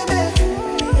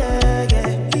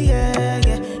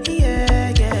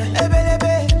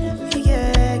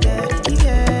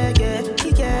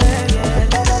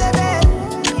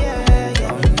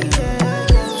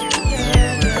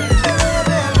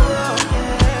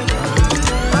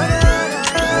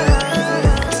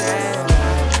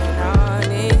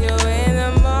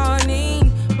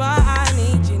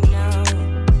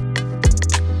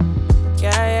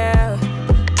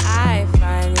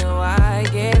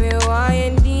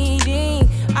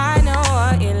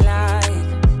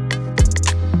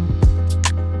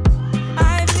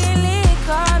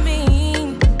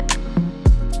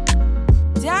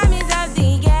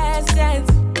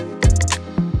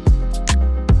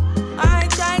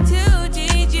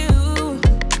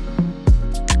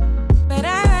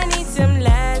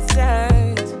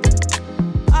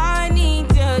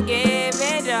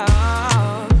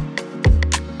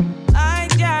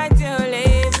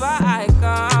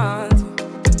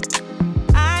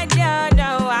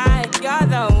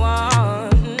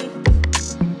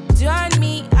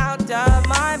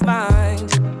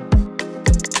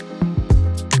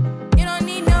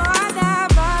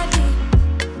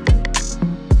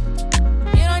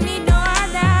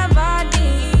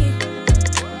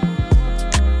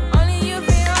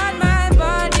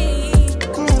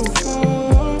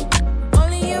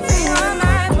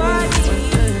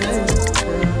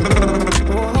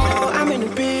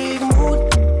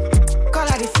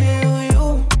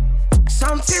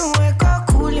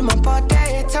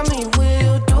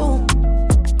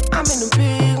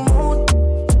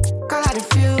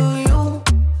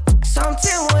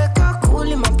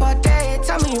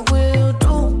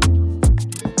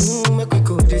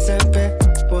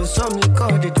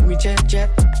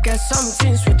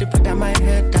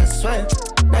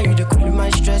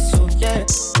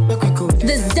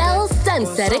 The Zele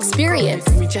Sunset Experience.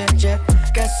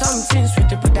 Got something sweet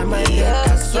to put on my head,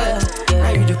 I swear. Now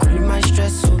you the cool in my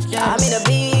stress, so yeah. I'm in a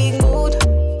big mood,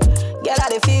 girl, I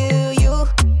dey feel you.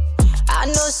 I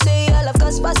know say I love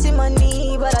cause passing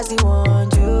money, but I still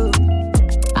want you.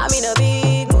 I'm in a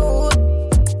big mood,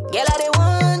 girl, I dey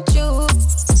want you.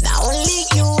 Now only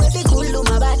you, if you cool to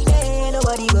my body,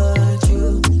 nobody but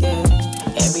you, yeah.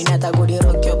 Every night I go dey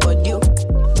rock your body,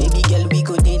 baby girl, we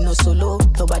go dey no solo.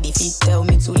 Nobody fit tell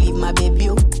me to leave my baby,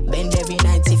 bend every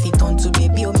night if you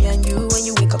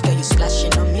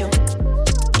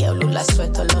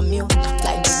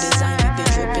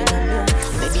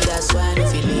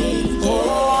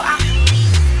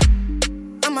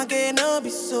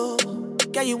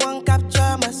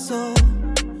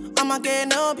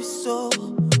no be so.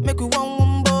 Make we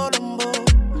one bolombo.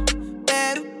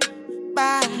 Better,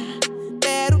 bye.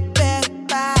 Better,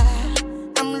 bye.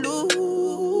 I'm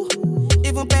loose.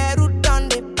 Even better done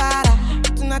the para.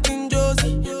 Tonight in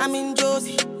Josie, I'm in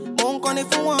Josie. Won't call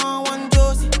if you want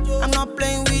Josie. I'm not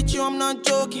playing with you, I'm not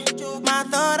joking. My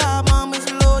thought of mom is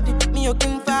loaded. Me, you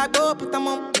can fuck up, but I'm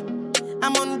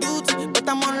on duty, but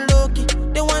I'm on low-key.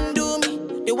 They want do me,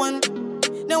 they want do me.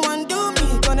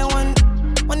 Cause they want,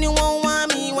 when you won't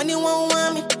want me, when you won't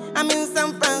want me. I'm in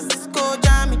San Francisco,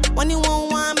 Jammy. When you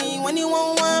won't want me, when you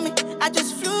won't want me. I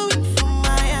just flew in from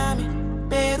Miami.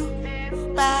 Peru,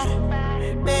 para,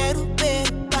 Peru,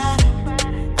 para.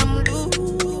 I'm loose,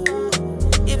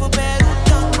 even Peru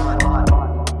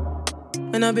done.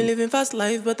 And I've been living fast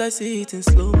life, but I see it in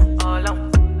slow.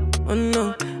 Oh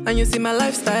no, and you see my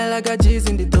lifestyle, I got G's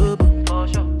in the double.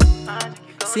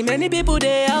 See many people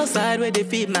there outside where they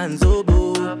feed man's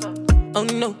oboe. Oh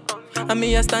no, and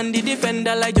me I stand the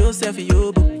defender like Joseph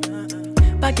Yobo.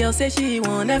 But girl say she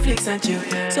want Netflix and chill,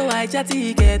 so I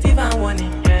chatty get even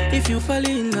warning. If you fall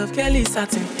in love, Kelly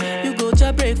satin. You go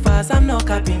to breakfast, I'm not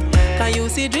capping. Can you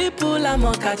see dripple, I'm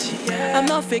not catchy. I'm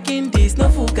not faking this, no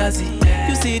fugazi.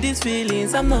 You see these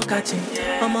feelings, I'm not catching.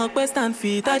 I'm a quest and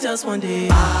feet, I just want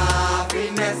it.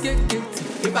 Happiness.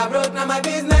 If I broke, now my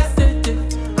business.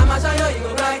 I'ma show you, you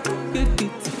go right.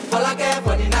 All I care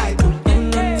for the night.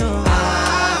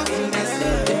 Happiness.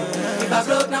 If I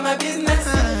broke, now my business.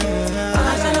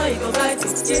 I'ma show you, you go right.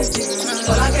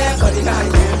 All I care for the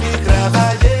night.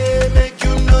 Make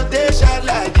you know they shall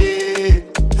like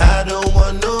it. I don't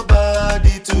want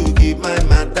nobody to give my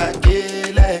matter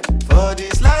kill. For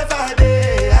this life I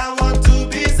day, I want to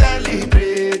be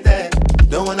celebrated.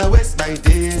 Don't wanna waste my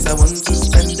days, I want to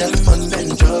spend them on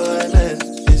enjoyment.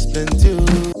 It's been too.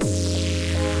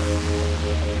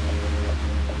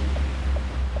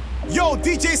 Yo,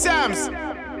 DJ Sam's.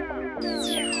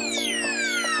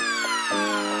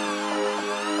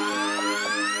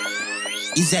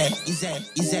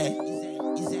 Easy.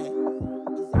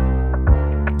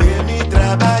 Baby,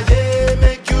 trabaye,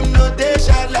 make you know they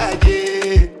shall like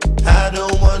it. I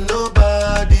don't want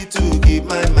nobody to give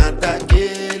my matter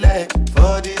kill.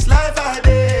 For this life I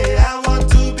day, I want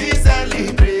to be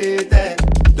celebrated.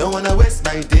 Don't wanna waste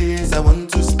my days, I want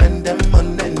to spend them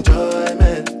on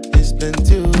enjoyment. It's been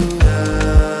too long.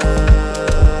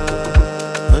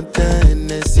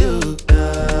 It's you.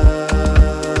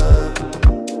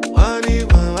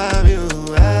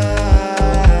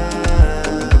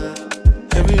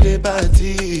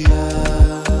 Party,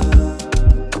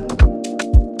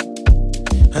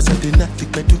 as I did not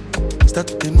take my do, start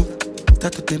to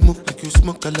move, like you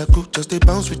smoke a la crew, just they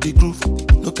bounce with the groove,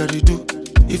 no carry do.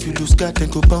 If you lose God, then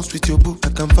go bounce with your boo. I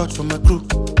can vouch for my crew,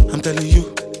 I'm telling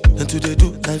you, and to they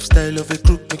do, lifestyle of a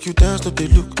crew, make you dance, no they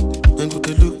look, then go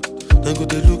they look,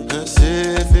 as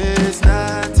if it's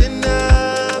not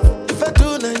enough. If I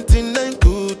do 99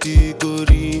 good, it go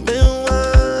remain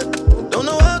one. Don't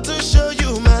know how to show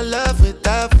you my love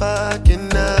without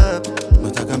fucking up,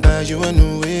 but I can buy you a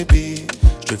new baby,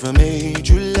 straight from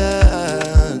major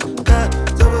land.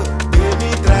 Baby,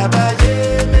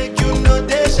 trabaye, make you know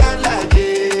they shall like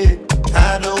it.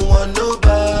 I don't want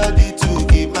nobody to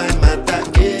give my matter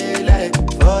kill.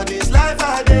 For this life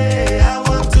I day, I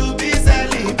want to be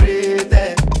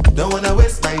celebrated. Don't wanna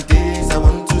waste my days, I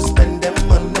want to spend them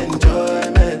on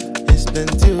enjoyment. It's been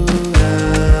too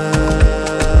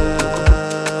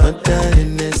long,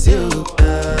 time is you.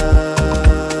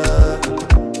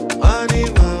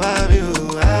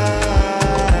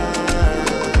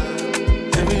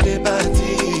 Everyday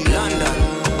party, London.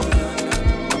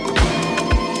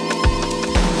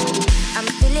 I'm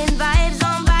feeling vibes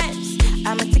on vibes.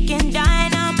 I'm a ticking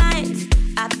dynamite.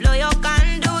 I blow your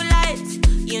candle lights.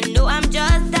 You know I'm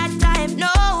just that type.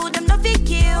 No, them no fit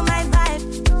kill my vibe.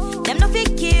 Them no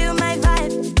fit kill my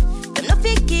vibe. Them no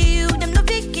fit kill. Them no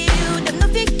fit kill. Them no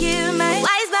fit kill my.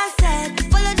 Wise man said,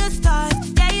 follow the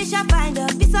stars. There you shall find a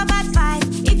piece of advice.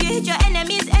 If you hit your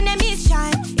enemies, enemies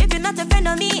shine. If you're not a friend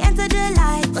of me, enter the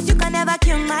light. Cause you can never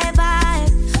kill my vibe.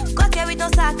 Got here with no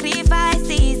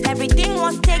sacrifices. Everything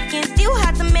was taken, still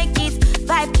had to make it.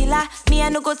 Vibe killer, me I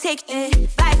no go take it.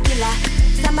 Vibe killer,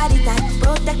 somebody time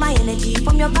protect my energy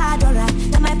from your bad aura.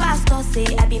 Now my pastor say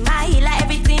I be my healer,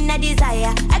 everything I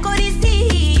desire. I go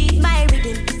receive my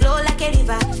rhythm, flow like a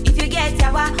river. If you get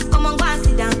yawa, come on go and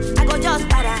sit down. I go just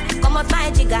para, come out my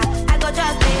jigger. I go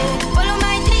just follow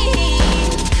my dream.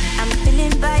 I'm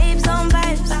feeling vibes on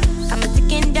vibes. I'm a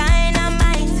ticking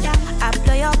dynamite. I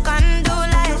blow your candle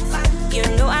lights. You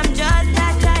know I'm just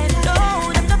that type.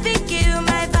 No, them no fit kill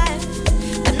my vibe.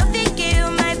 Them no fit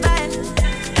kill my vibe.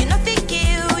 You no fit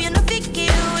kill. You no fit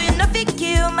kill. You no fit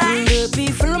kill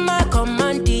Baby, follow my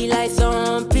command, like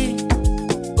zombie.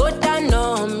 Go down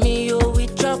on me, oh,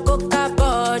 with your coca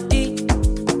body.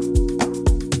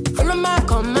 Follow my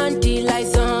command, like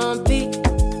zombie.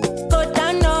 Go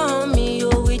down on me,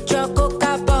 oh, with your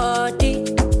coca body.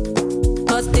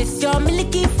 Cause this your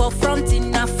milky for front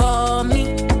enough for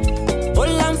me.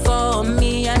 Hold on for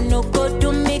me, I no go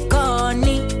do me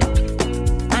corny.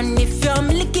 And if you're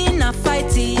milky na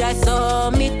fighty, I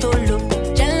saw me to look.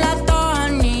 Gelato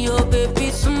honey, oh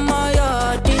baby, sumo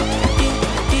yo di.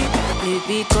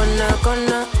 Baby,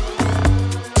 gonna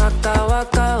waka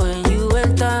waka when you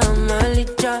enter my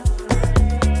licha.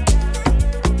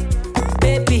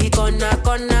 Baby, gonna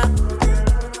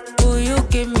will you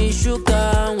give me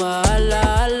sugar,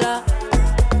 wahala.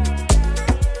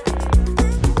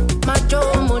 Macho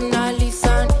Mona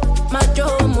Lisa, Macho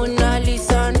Mona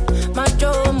Lisa,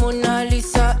 Macho Mona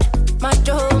Lisa,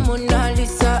 Macho Mona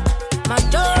Lisa,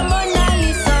 Macho Mona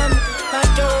Lisa,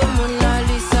 Macho Mona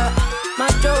Lisa,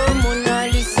 Macho Mona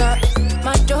Lisa,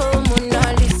 Macho Mona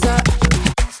Lisa.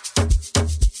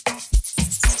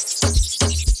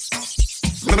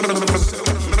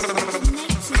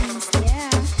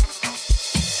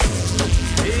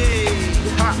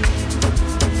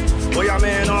 Boy,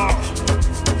 amen,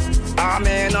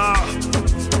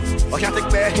 I can't take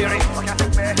back hearing.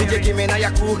 DJ give me now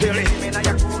your cool hearing.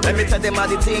 Let me tell them how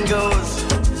the thing goes.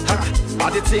 How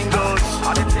the thing goes.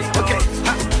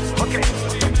 Okay.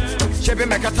 Chebe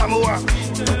make a tamua.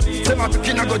 Say my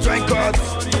pikina go join God.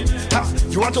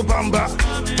 You want to bamba?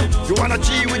 You wanna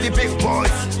G with the big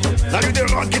boys? Now you the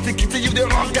wrong, kitty, you the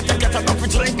wrong. Get a coffee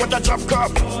drink with a drop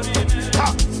cup.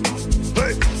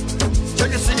 Hey, so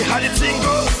you see how the thing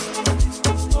goes.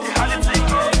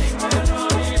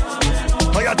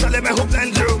 Oh, you're telling me who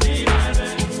blends you?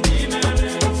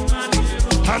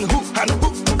 And who?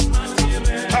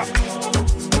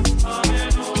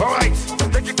 Alright,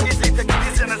 take it easy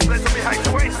and let's play some behind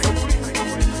the waist.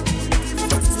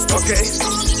 Okay.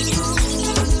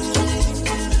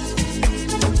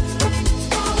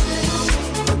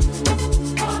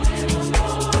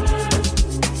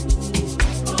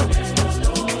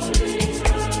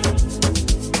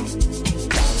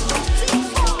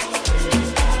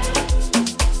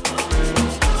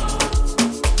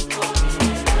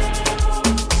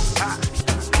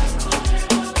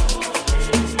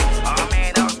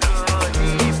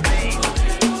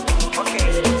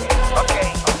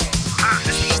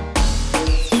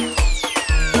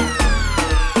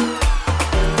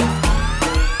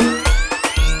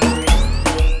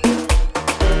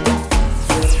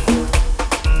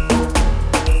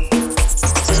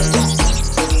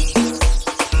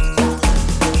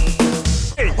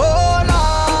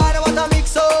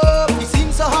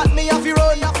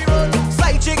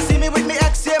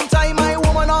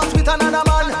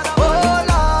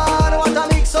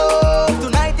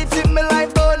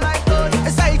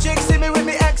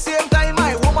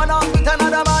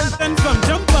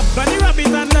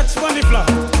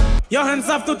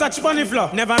 Have to touch bunny floor.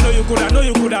 Never know you coulda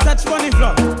touch bunny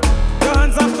floor. Your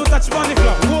hands have to touch bunny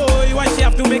floor. Whoa, why she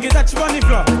have to make it touch bunny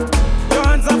floor? Your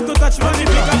hands have to touch bunny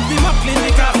floor. Pick up the map, clean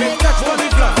the carpet, touch bunny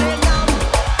floor.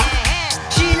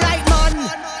 She like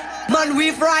man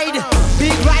we fried.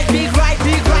 Big ride this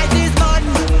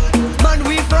man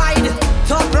we fried.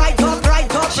 Top right.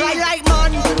 She like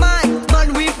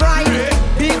man we fried.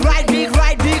 Big ride this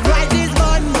man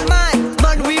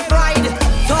we fried.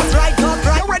 Top right.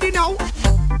 You ready now?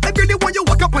 I really want you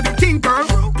walk up on the thing, girl.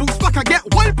 Boots back and get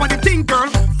wild on the thing, girl.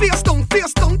 Face down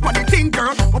on the thing,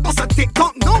 girl. I bust a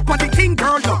TikTok no on the thing,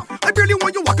 girl. I really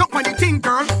want you walk up on the thing,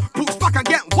 girl. Boots back and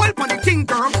get wild on the thing,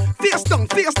 girl. Face down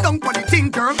on the thing,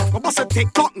 girl. I bust a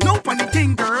TikTok no on the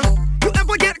thing, girl. You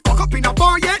ever get caught up in a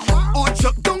bar yet? Or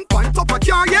chuck down on top of a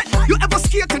car yet? You ever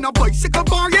skate in a bicycle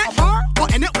bar yet?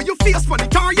 But in it when you face for the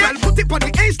tar yet? Well, put it on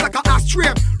the edge like a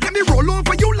ashtray. Let me roll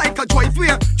over you like a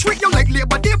driveway. Treat you like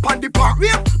Labor Day on the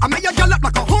parkway. I make you gallop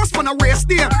like a horse on a race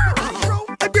day.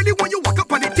 I really want you walk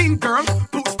up on the thing, girl.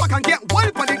 Boots back and get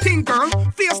wild on the thing, girl.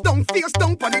 Face down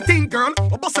on the thing, girl.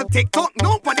 I bust a TikTok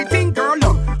no on the thing, girl.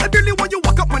 I really want you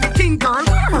walk up on the thing, girl.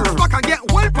 Boots back and get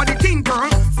wild on the thing, girl.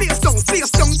 Face down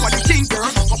on the thing, girl.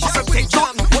 I bust a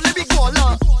TikTok. Well, let me go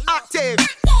along.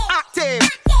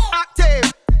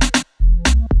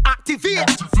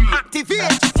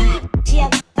 Activate.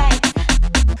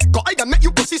 Go I make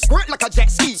you pussy squirt like a jet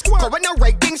ski. Cause when I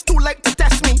write things too late to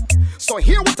test me. So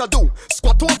here what I do.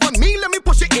 Squat over me, let me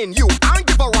push it in you. I don't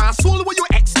give a rascal what your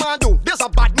ex-man do. There's a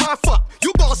bad man fuck,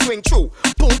 you gon' swing through.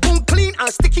 Boom, clean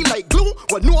and sticky like glue.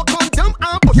 With no condom,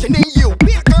 I'm pushing in you.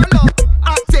 Be a girl up,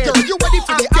 active. Girl, you ready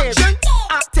for the action?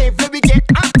 Active, let me get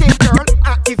active, girl.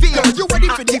 Activate, girl, you ready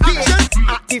for the action?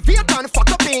 Activate and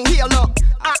fuck up in here, look.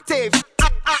 Active,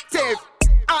 active,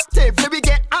 active. Let me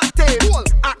get active.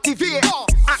 Activate,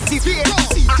 activate,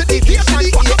 activate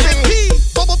and fuck up in here.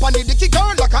 Bubble on the dicky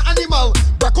girl like an animal.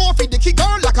 Break off the dicky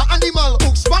girl like an animal.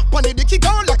 Hook smack on the dicky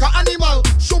girl like an animal.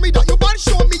 Show me that you bad,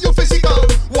 show me you physical.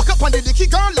 Walk up on the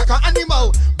dicky girl like an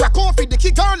animal. Break off the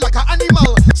dicky girl like an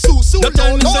animal. Sue,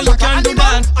 low, like an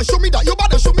animal. And show me that you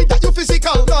bad, and show me that you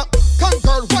physical. Come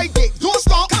girl, right there, don't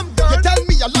stop. You tell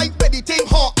me you like anything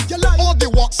hot. All the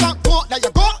walks and part that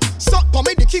you got. Suck on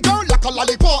me dicky girl like a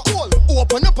lollipop.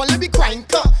 Open up and let me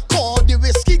crank up. Call the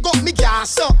whiskey got me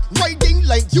gas up. Riding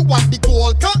like you want the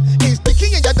gold cut. It's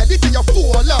dicky in your belly till you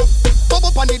fall up.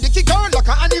 Bubble on the dicky girl like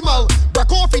an animal.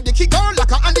 Break off the dicky girl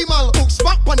like an animal. Hook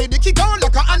smack on the dicky girl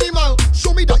like an animal.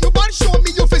 Show me that you bad, show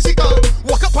me you physical.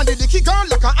 Walk up on the dicky girl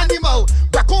like an animal.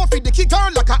 Break off the dicky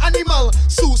girl like an animal.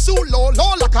 Sue, low,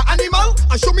 like an animal.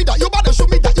 And show me that you bad, and show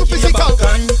me that you physical.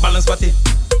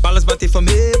 Balance body for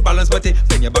me, balance body.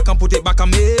 Bend your back and put it back on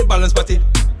me, balance body.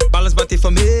 Balance body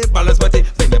for me, balance body.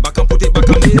 Bend your back and put it back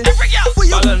on me.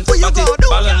 Balance body,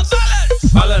 balance,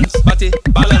 balance body,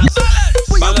 balance,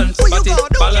 balance body,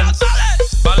 balance,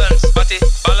 balance body,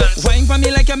 balance. Wine for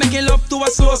me like you're making love to a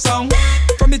slow song.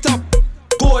 From the top,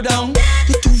 go down.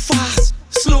 You're too fast,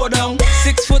 slow down.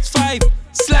 6'5",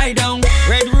 slide down.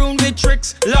 Red room with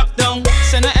tricks, lock down.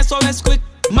 Send a SOS quick,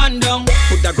 man down.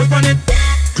 Put that grip on it,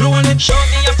 glue on it. Show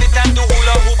me your fit and do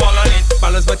hula hoop all on it.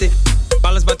 Balance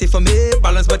body for me,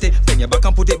 balance body. Bend your back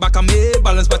and put it back on me,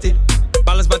 balance body.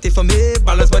 Balance body for me,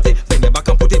 balance body. Bend your back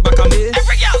and put it back on me.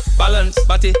 Balance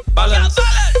body, balance,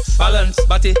 balance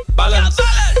body, balance,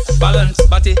 balance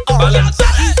body, balance,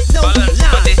 balance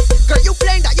body. Girl, you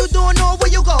playing that you don't know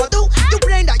what you gotta do. You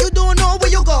playing that you don't know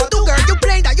what you gotta do. Girl, you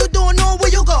playing that you don't know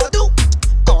what you gotta do.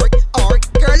 Alright,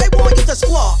 girl, I want you to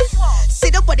squat.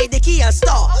 Sit up on the dicky and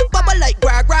start. Bubble like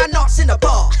gra nuts in the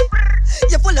bar.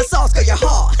 You're full of sauce, girl, you're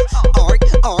hot.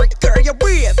 Alright, girl, you're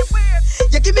brave.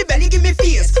 You give me belly, give me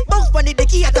fears. Both on the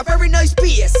dicky at a very nice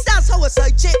pace. That's how a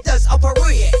side chick does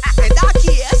operate. In that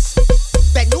case,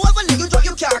 bend over, let you drop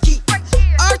your car key.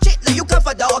 Arch it, let you come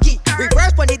for doggy.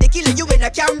 Reverse on the dicky, let you in a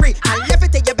Camry. And lift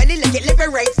it to your belly, like it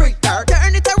living right free. Turn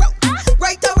it around,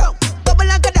 right around. Bubble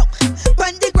and go down,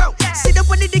 bend the ground. Sit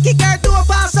up on the dicky, girl, do a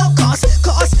pass out. Cause.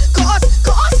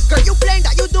 Girl, you playing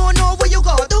that you don't know what you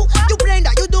gotta do. You playing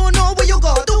that you don't know what you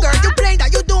gotta do. Girl, you playing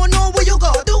that you don't know what you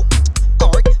gotta do.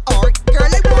 Alright,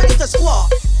 girl, I want you to squat.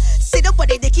 Sit up on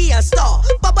the dicky and start.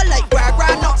 Bubble like gra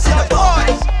nuts in the bar.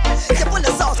 You're full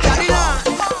of sauce, got it on.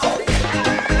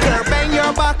 Girl, bend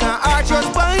your back and arch your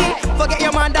spine. Forget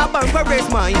your man that bumper is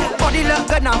mine. Body look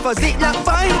good now, physique look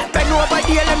fine. Bend over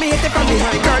there, let me hit it from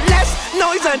behind. Girl, less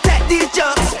noise and take these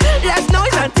jugs. Less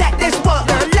noise and take this work.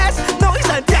 Girl, less noise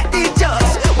and take these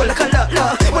jugs. Well, look.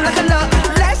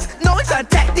 Less noise and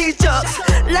take these jugs.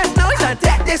 Less noise and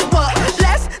take this work.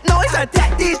 Less noise and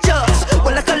take these jugs.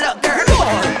 Well, look, girl.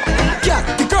 Yeah,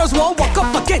 the girls won't walk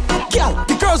up again. Yeah,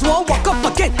 the girls won't walk up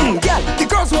again. Yeah, the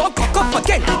girls won't cock up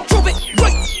again. Prove it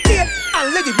right there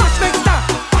and let the match make start.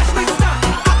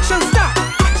 Action start.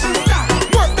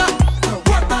 Work that.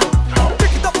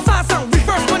 Pick it up fast and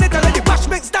reverse on it and let the bash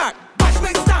make start.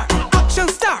 Action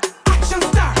start.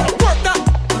 Work that.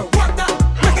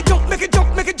 Make it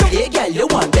jump. Yeah, girl, you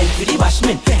want bend for the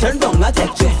bashment. Turn round and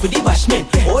take jump for the bashment.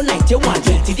 All night you want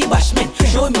drink to the bashment.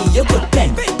 Show me your good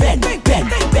bend.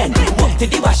 Walk to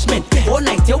the bashment. All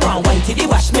night you want wine to the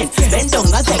bashment. Bend down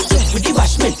and take jump for the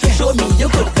bashment. Show me your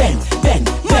good bend.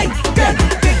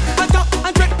 I drop,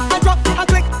 I drip, I drop, I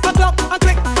click,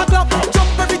 I clap.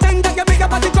 Jump everything that you make your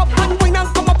body drop. And wine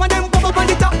and come up and then bubble on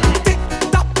the top. Tick,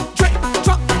 top, drip,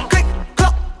 drop, click,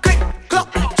 clop.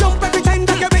 Jump everything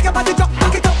that you make your body drop.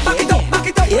 Back it up.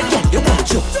 Yeah, girl, you want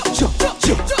jump.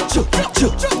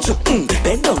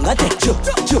 Bend down and take jump.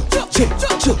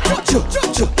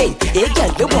 Hey,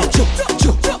 girl, you want jump.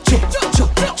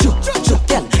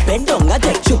 Girl, bend down and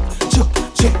take jump.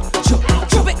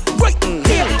 Drop it right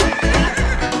here.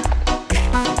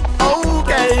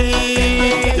 Okay,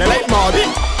 you like Marty?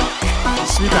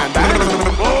 Sweet and bad.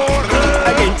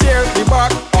 I can tear the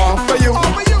bark off for you.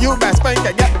 You best spank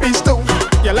and get peace too.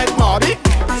 You like Marty?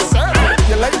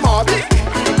 You like Marty?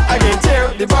 I can tear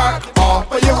the bark off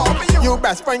for you. You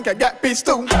best spank and get peace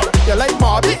too. You like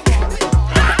Marty?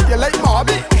 You like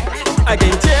Marty? I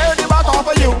can tear the bark off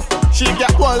for you. She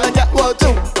get well and get well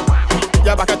too.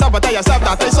 You back it up and tell yourself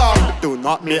that I saw. Do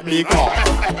not make me cough.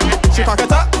 She cock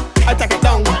it up, I take it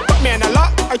down. Put me in a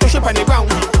lot, I touch it on the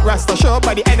ground. Rest assured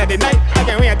by the end of the night, I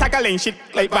can win tackling shit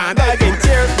like Van. I can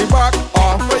tear the bark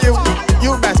off for you.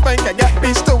 You best spank and get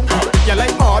peace too. You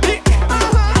like Marty?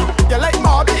 You like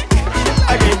Marty?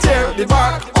 I can tear the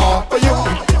bark off for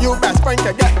you.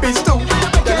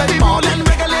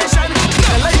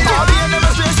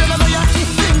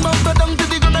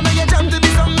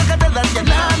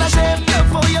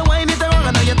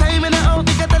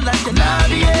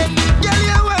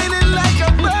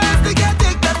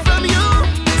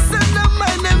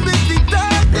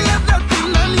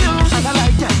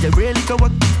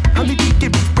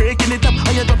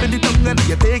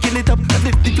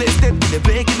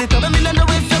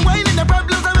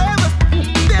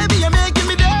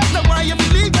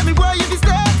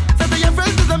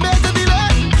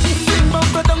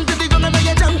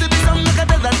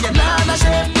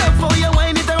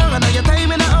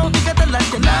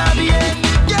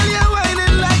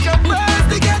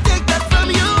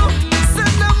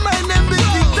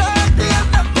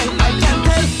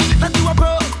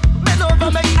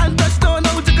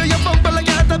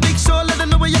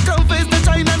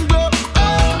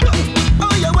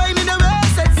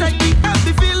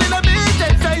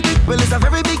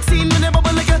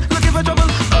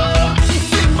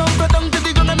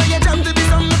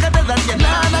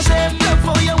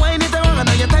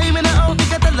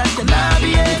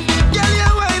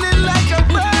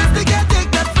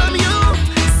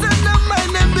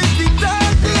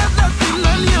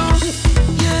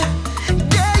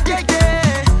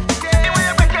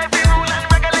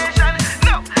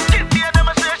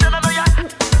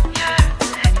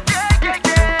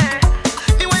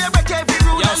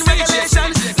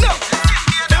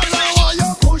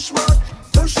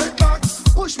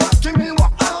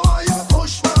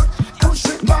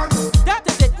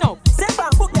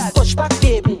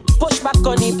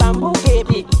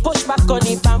 baby. Push back on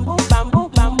the bamboo, bamboo,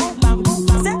 bamboo, bamboo.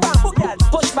 Say bamboo, girl.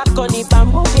 Push back on the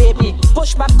bamboo, baby.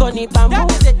 Push back on the bamboo.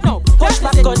 That is it, no. Push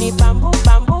back on the bamboo,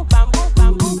 bamboo, bamboo,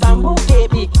 bamboo, bamboo,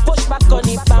 baby. Push back on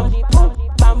the bamboo,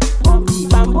 bamboo,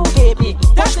 bamboo, baby.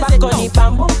 Push back on the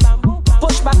bamboo,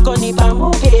 push back on the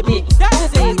bamboo, baby. That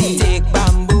is it. Take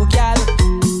bamboo, girl.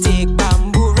 Take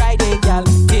bamboo, ride it, girl.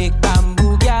 Take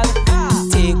bamboo, girl.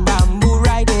 Take bamboo,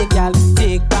 ride it, girl.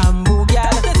 Take bamboo,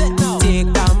 girl.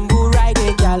 Take bamboo, ride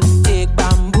it, girl. Take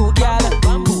bamboo, girl.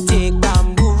 Take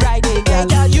bamboo, ride it, girl. Hey,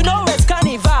 girl, you know it's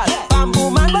carnival. Bamboo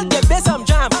man will give me some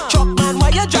jam. Truck man, why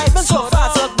you driving so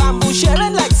fast? Look, bamboo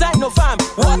sharing like Sinopharm.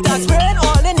 Water spraying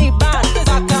all in the band.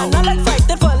 Bacana like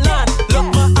fighting for land. Look,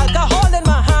 my alcohol in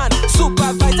my hand.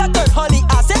 Supervisor turn holly.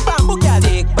 I say bamboo, girl.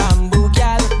 Take bamboo,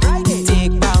 girl.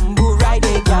 Take bamboo, ride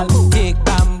it, girl. Take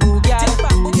bamboo, girl.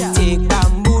 Take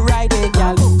bamboo, ride it,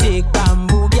 girl. Take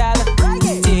bamboo, girl.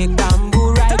 Take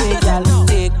bamboo, ride it, girl.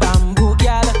 Take bamboo,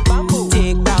 girl.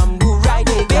 Take bamboo, ride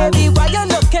it, baby. Why you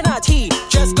looking at he?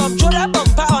 Just come throw that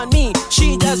bumper on me.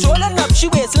 She just rolling up, she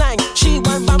waistline. She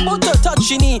want bamboo to touch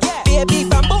she knee. Baby,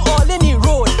 bamboo all in the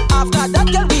road. After that,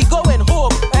 girl, we going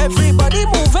home. Everybody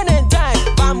moving in time.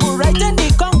 Bamboo right in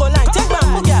the Congo line. Take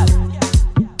bamboo, girl.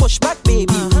 Push back,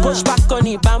 baby. Push back on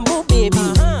the bamboo, baby.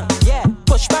 Yeah.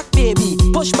 Push back, baby.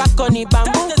 Push back on the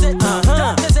bamboo.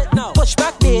 Push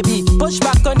back, baby. Push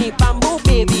back on the bamboo,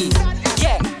 baby.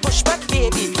 Yeah. Push back,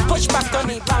 baby. Push back on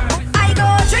the bamboo. I go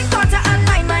drink water and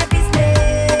mind my business.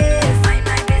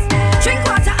 Drink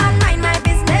water and mind my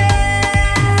business.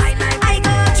 I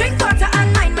go drink water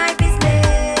and mind my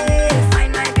business.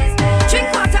 Drink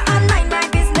water and mind my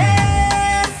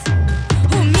business.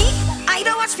 Who me? I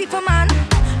don't watch people, man.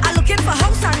 I'm looking for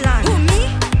house and land. Who me?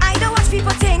 I don't watch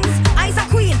people things. I's a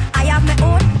queen. I have my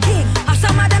own king. Have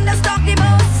some of them that stalk the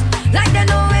most, like they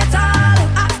know it all.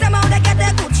 Ask them how they get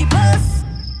their Gucci purse.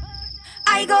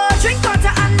 I go drink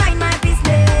water and mind my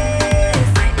business.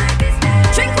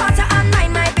 Drink water and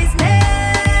mind my business.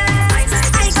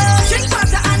 I go drink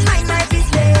water and mind my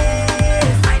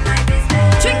business.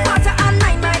 Drink water and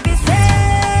mind my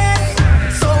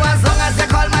business. So as long as they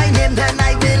call my name, then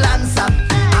I will answer.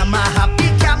 I'm a happy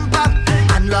camper,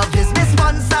 and love is my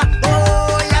sponsor.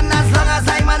 Oh, and as long as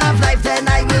I'm man of life, then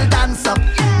I will dance up.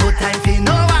 No time for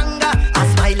no anger, I'm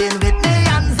smiling with me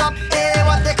hands up. Hey,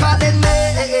 what they calling me?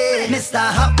 Mr.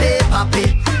 Happy Papi,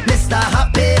 Mr.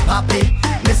 Happy Papi,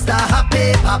 Mr.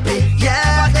 Happy Papi.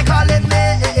 Yeah, what they calling me?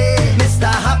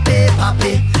 Mr. Happy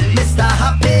Papi, Mr.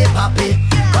 Happy Papi.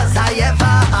 Cause I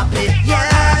ever happy.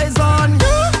 Yeah, eyes on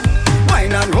you.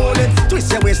 Wine and roll it,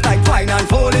 twist your waist like twine and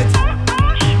fold it.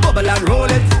 Bubble and roll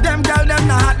it, them girl them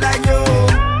not hot like you.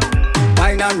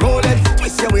 Wine and roll it,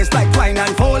 twist your waist like twine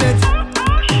and fold it.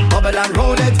 Bubble and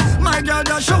roll it, my girl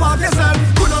just show off yourself.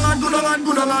 Good on and good on and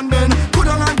good on and bend. Good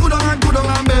on and good on and good on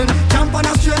and bend. Jump on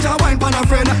a stranger, wine on a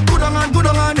friend. Good on and good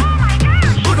on and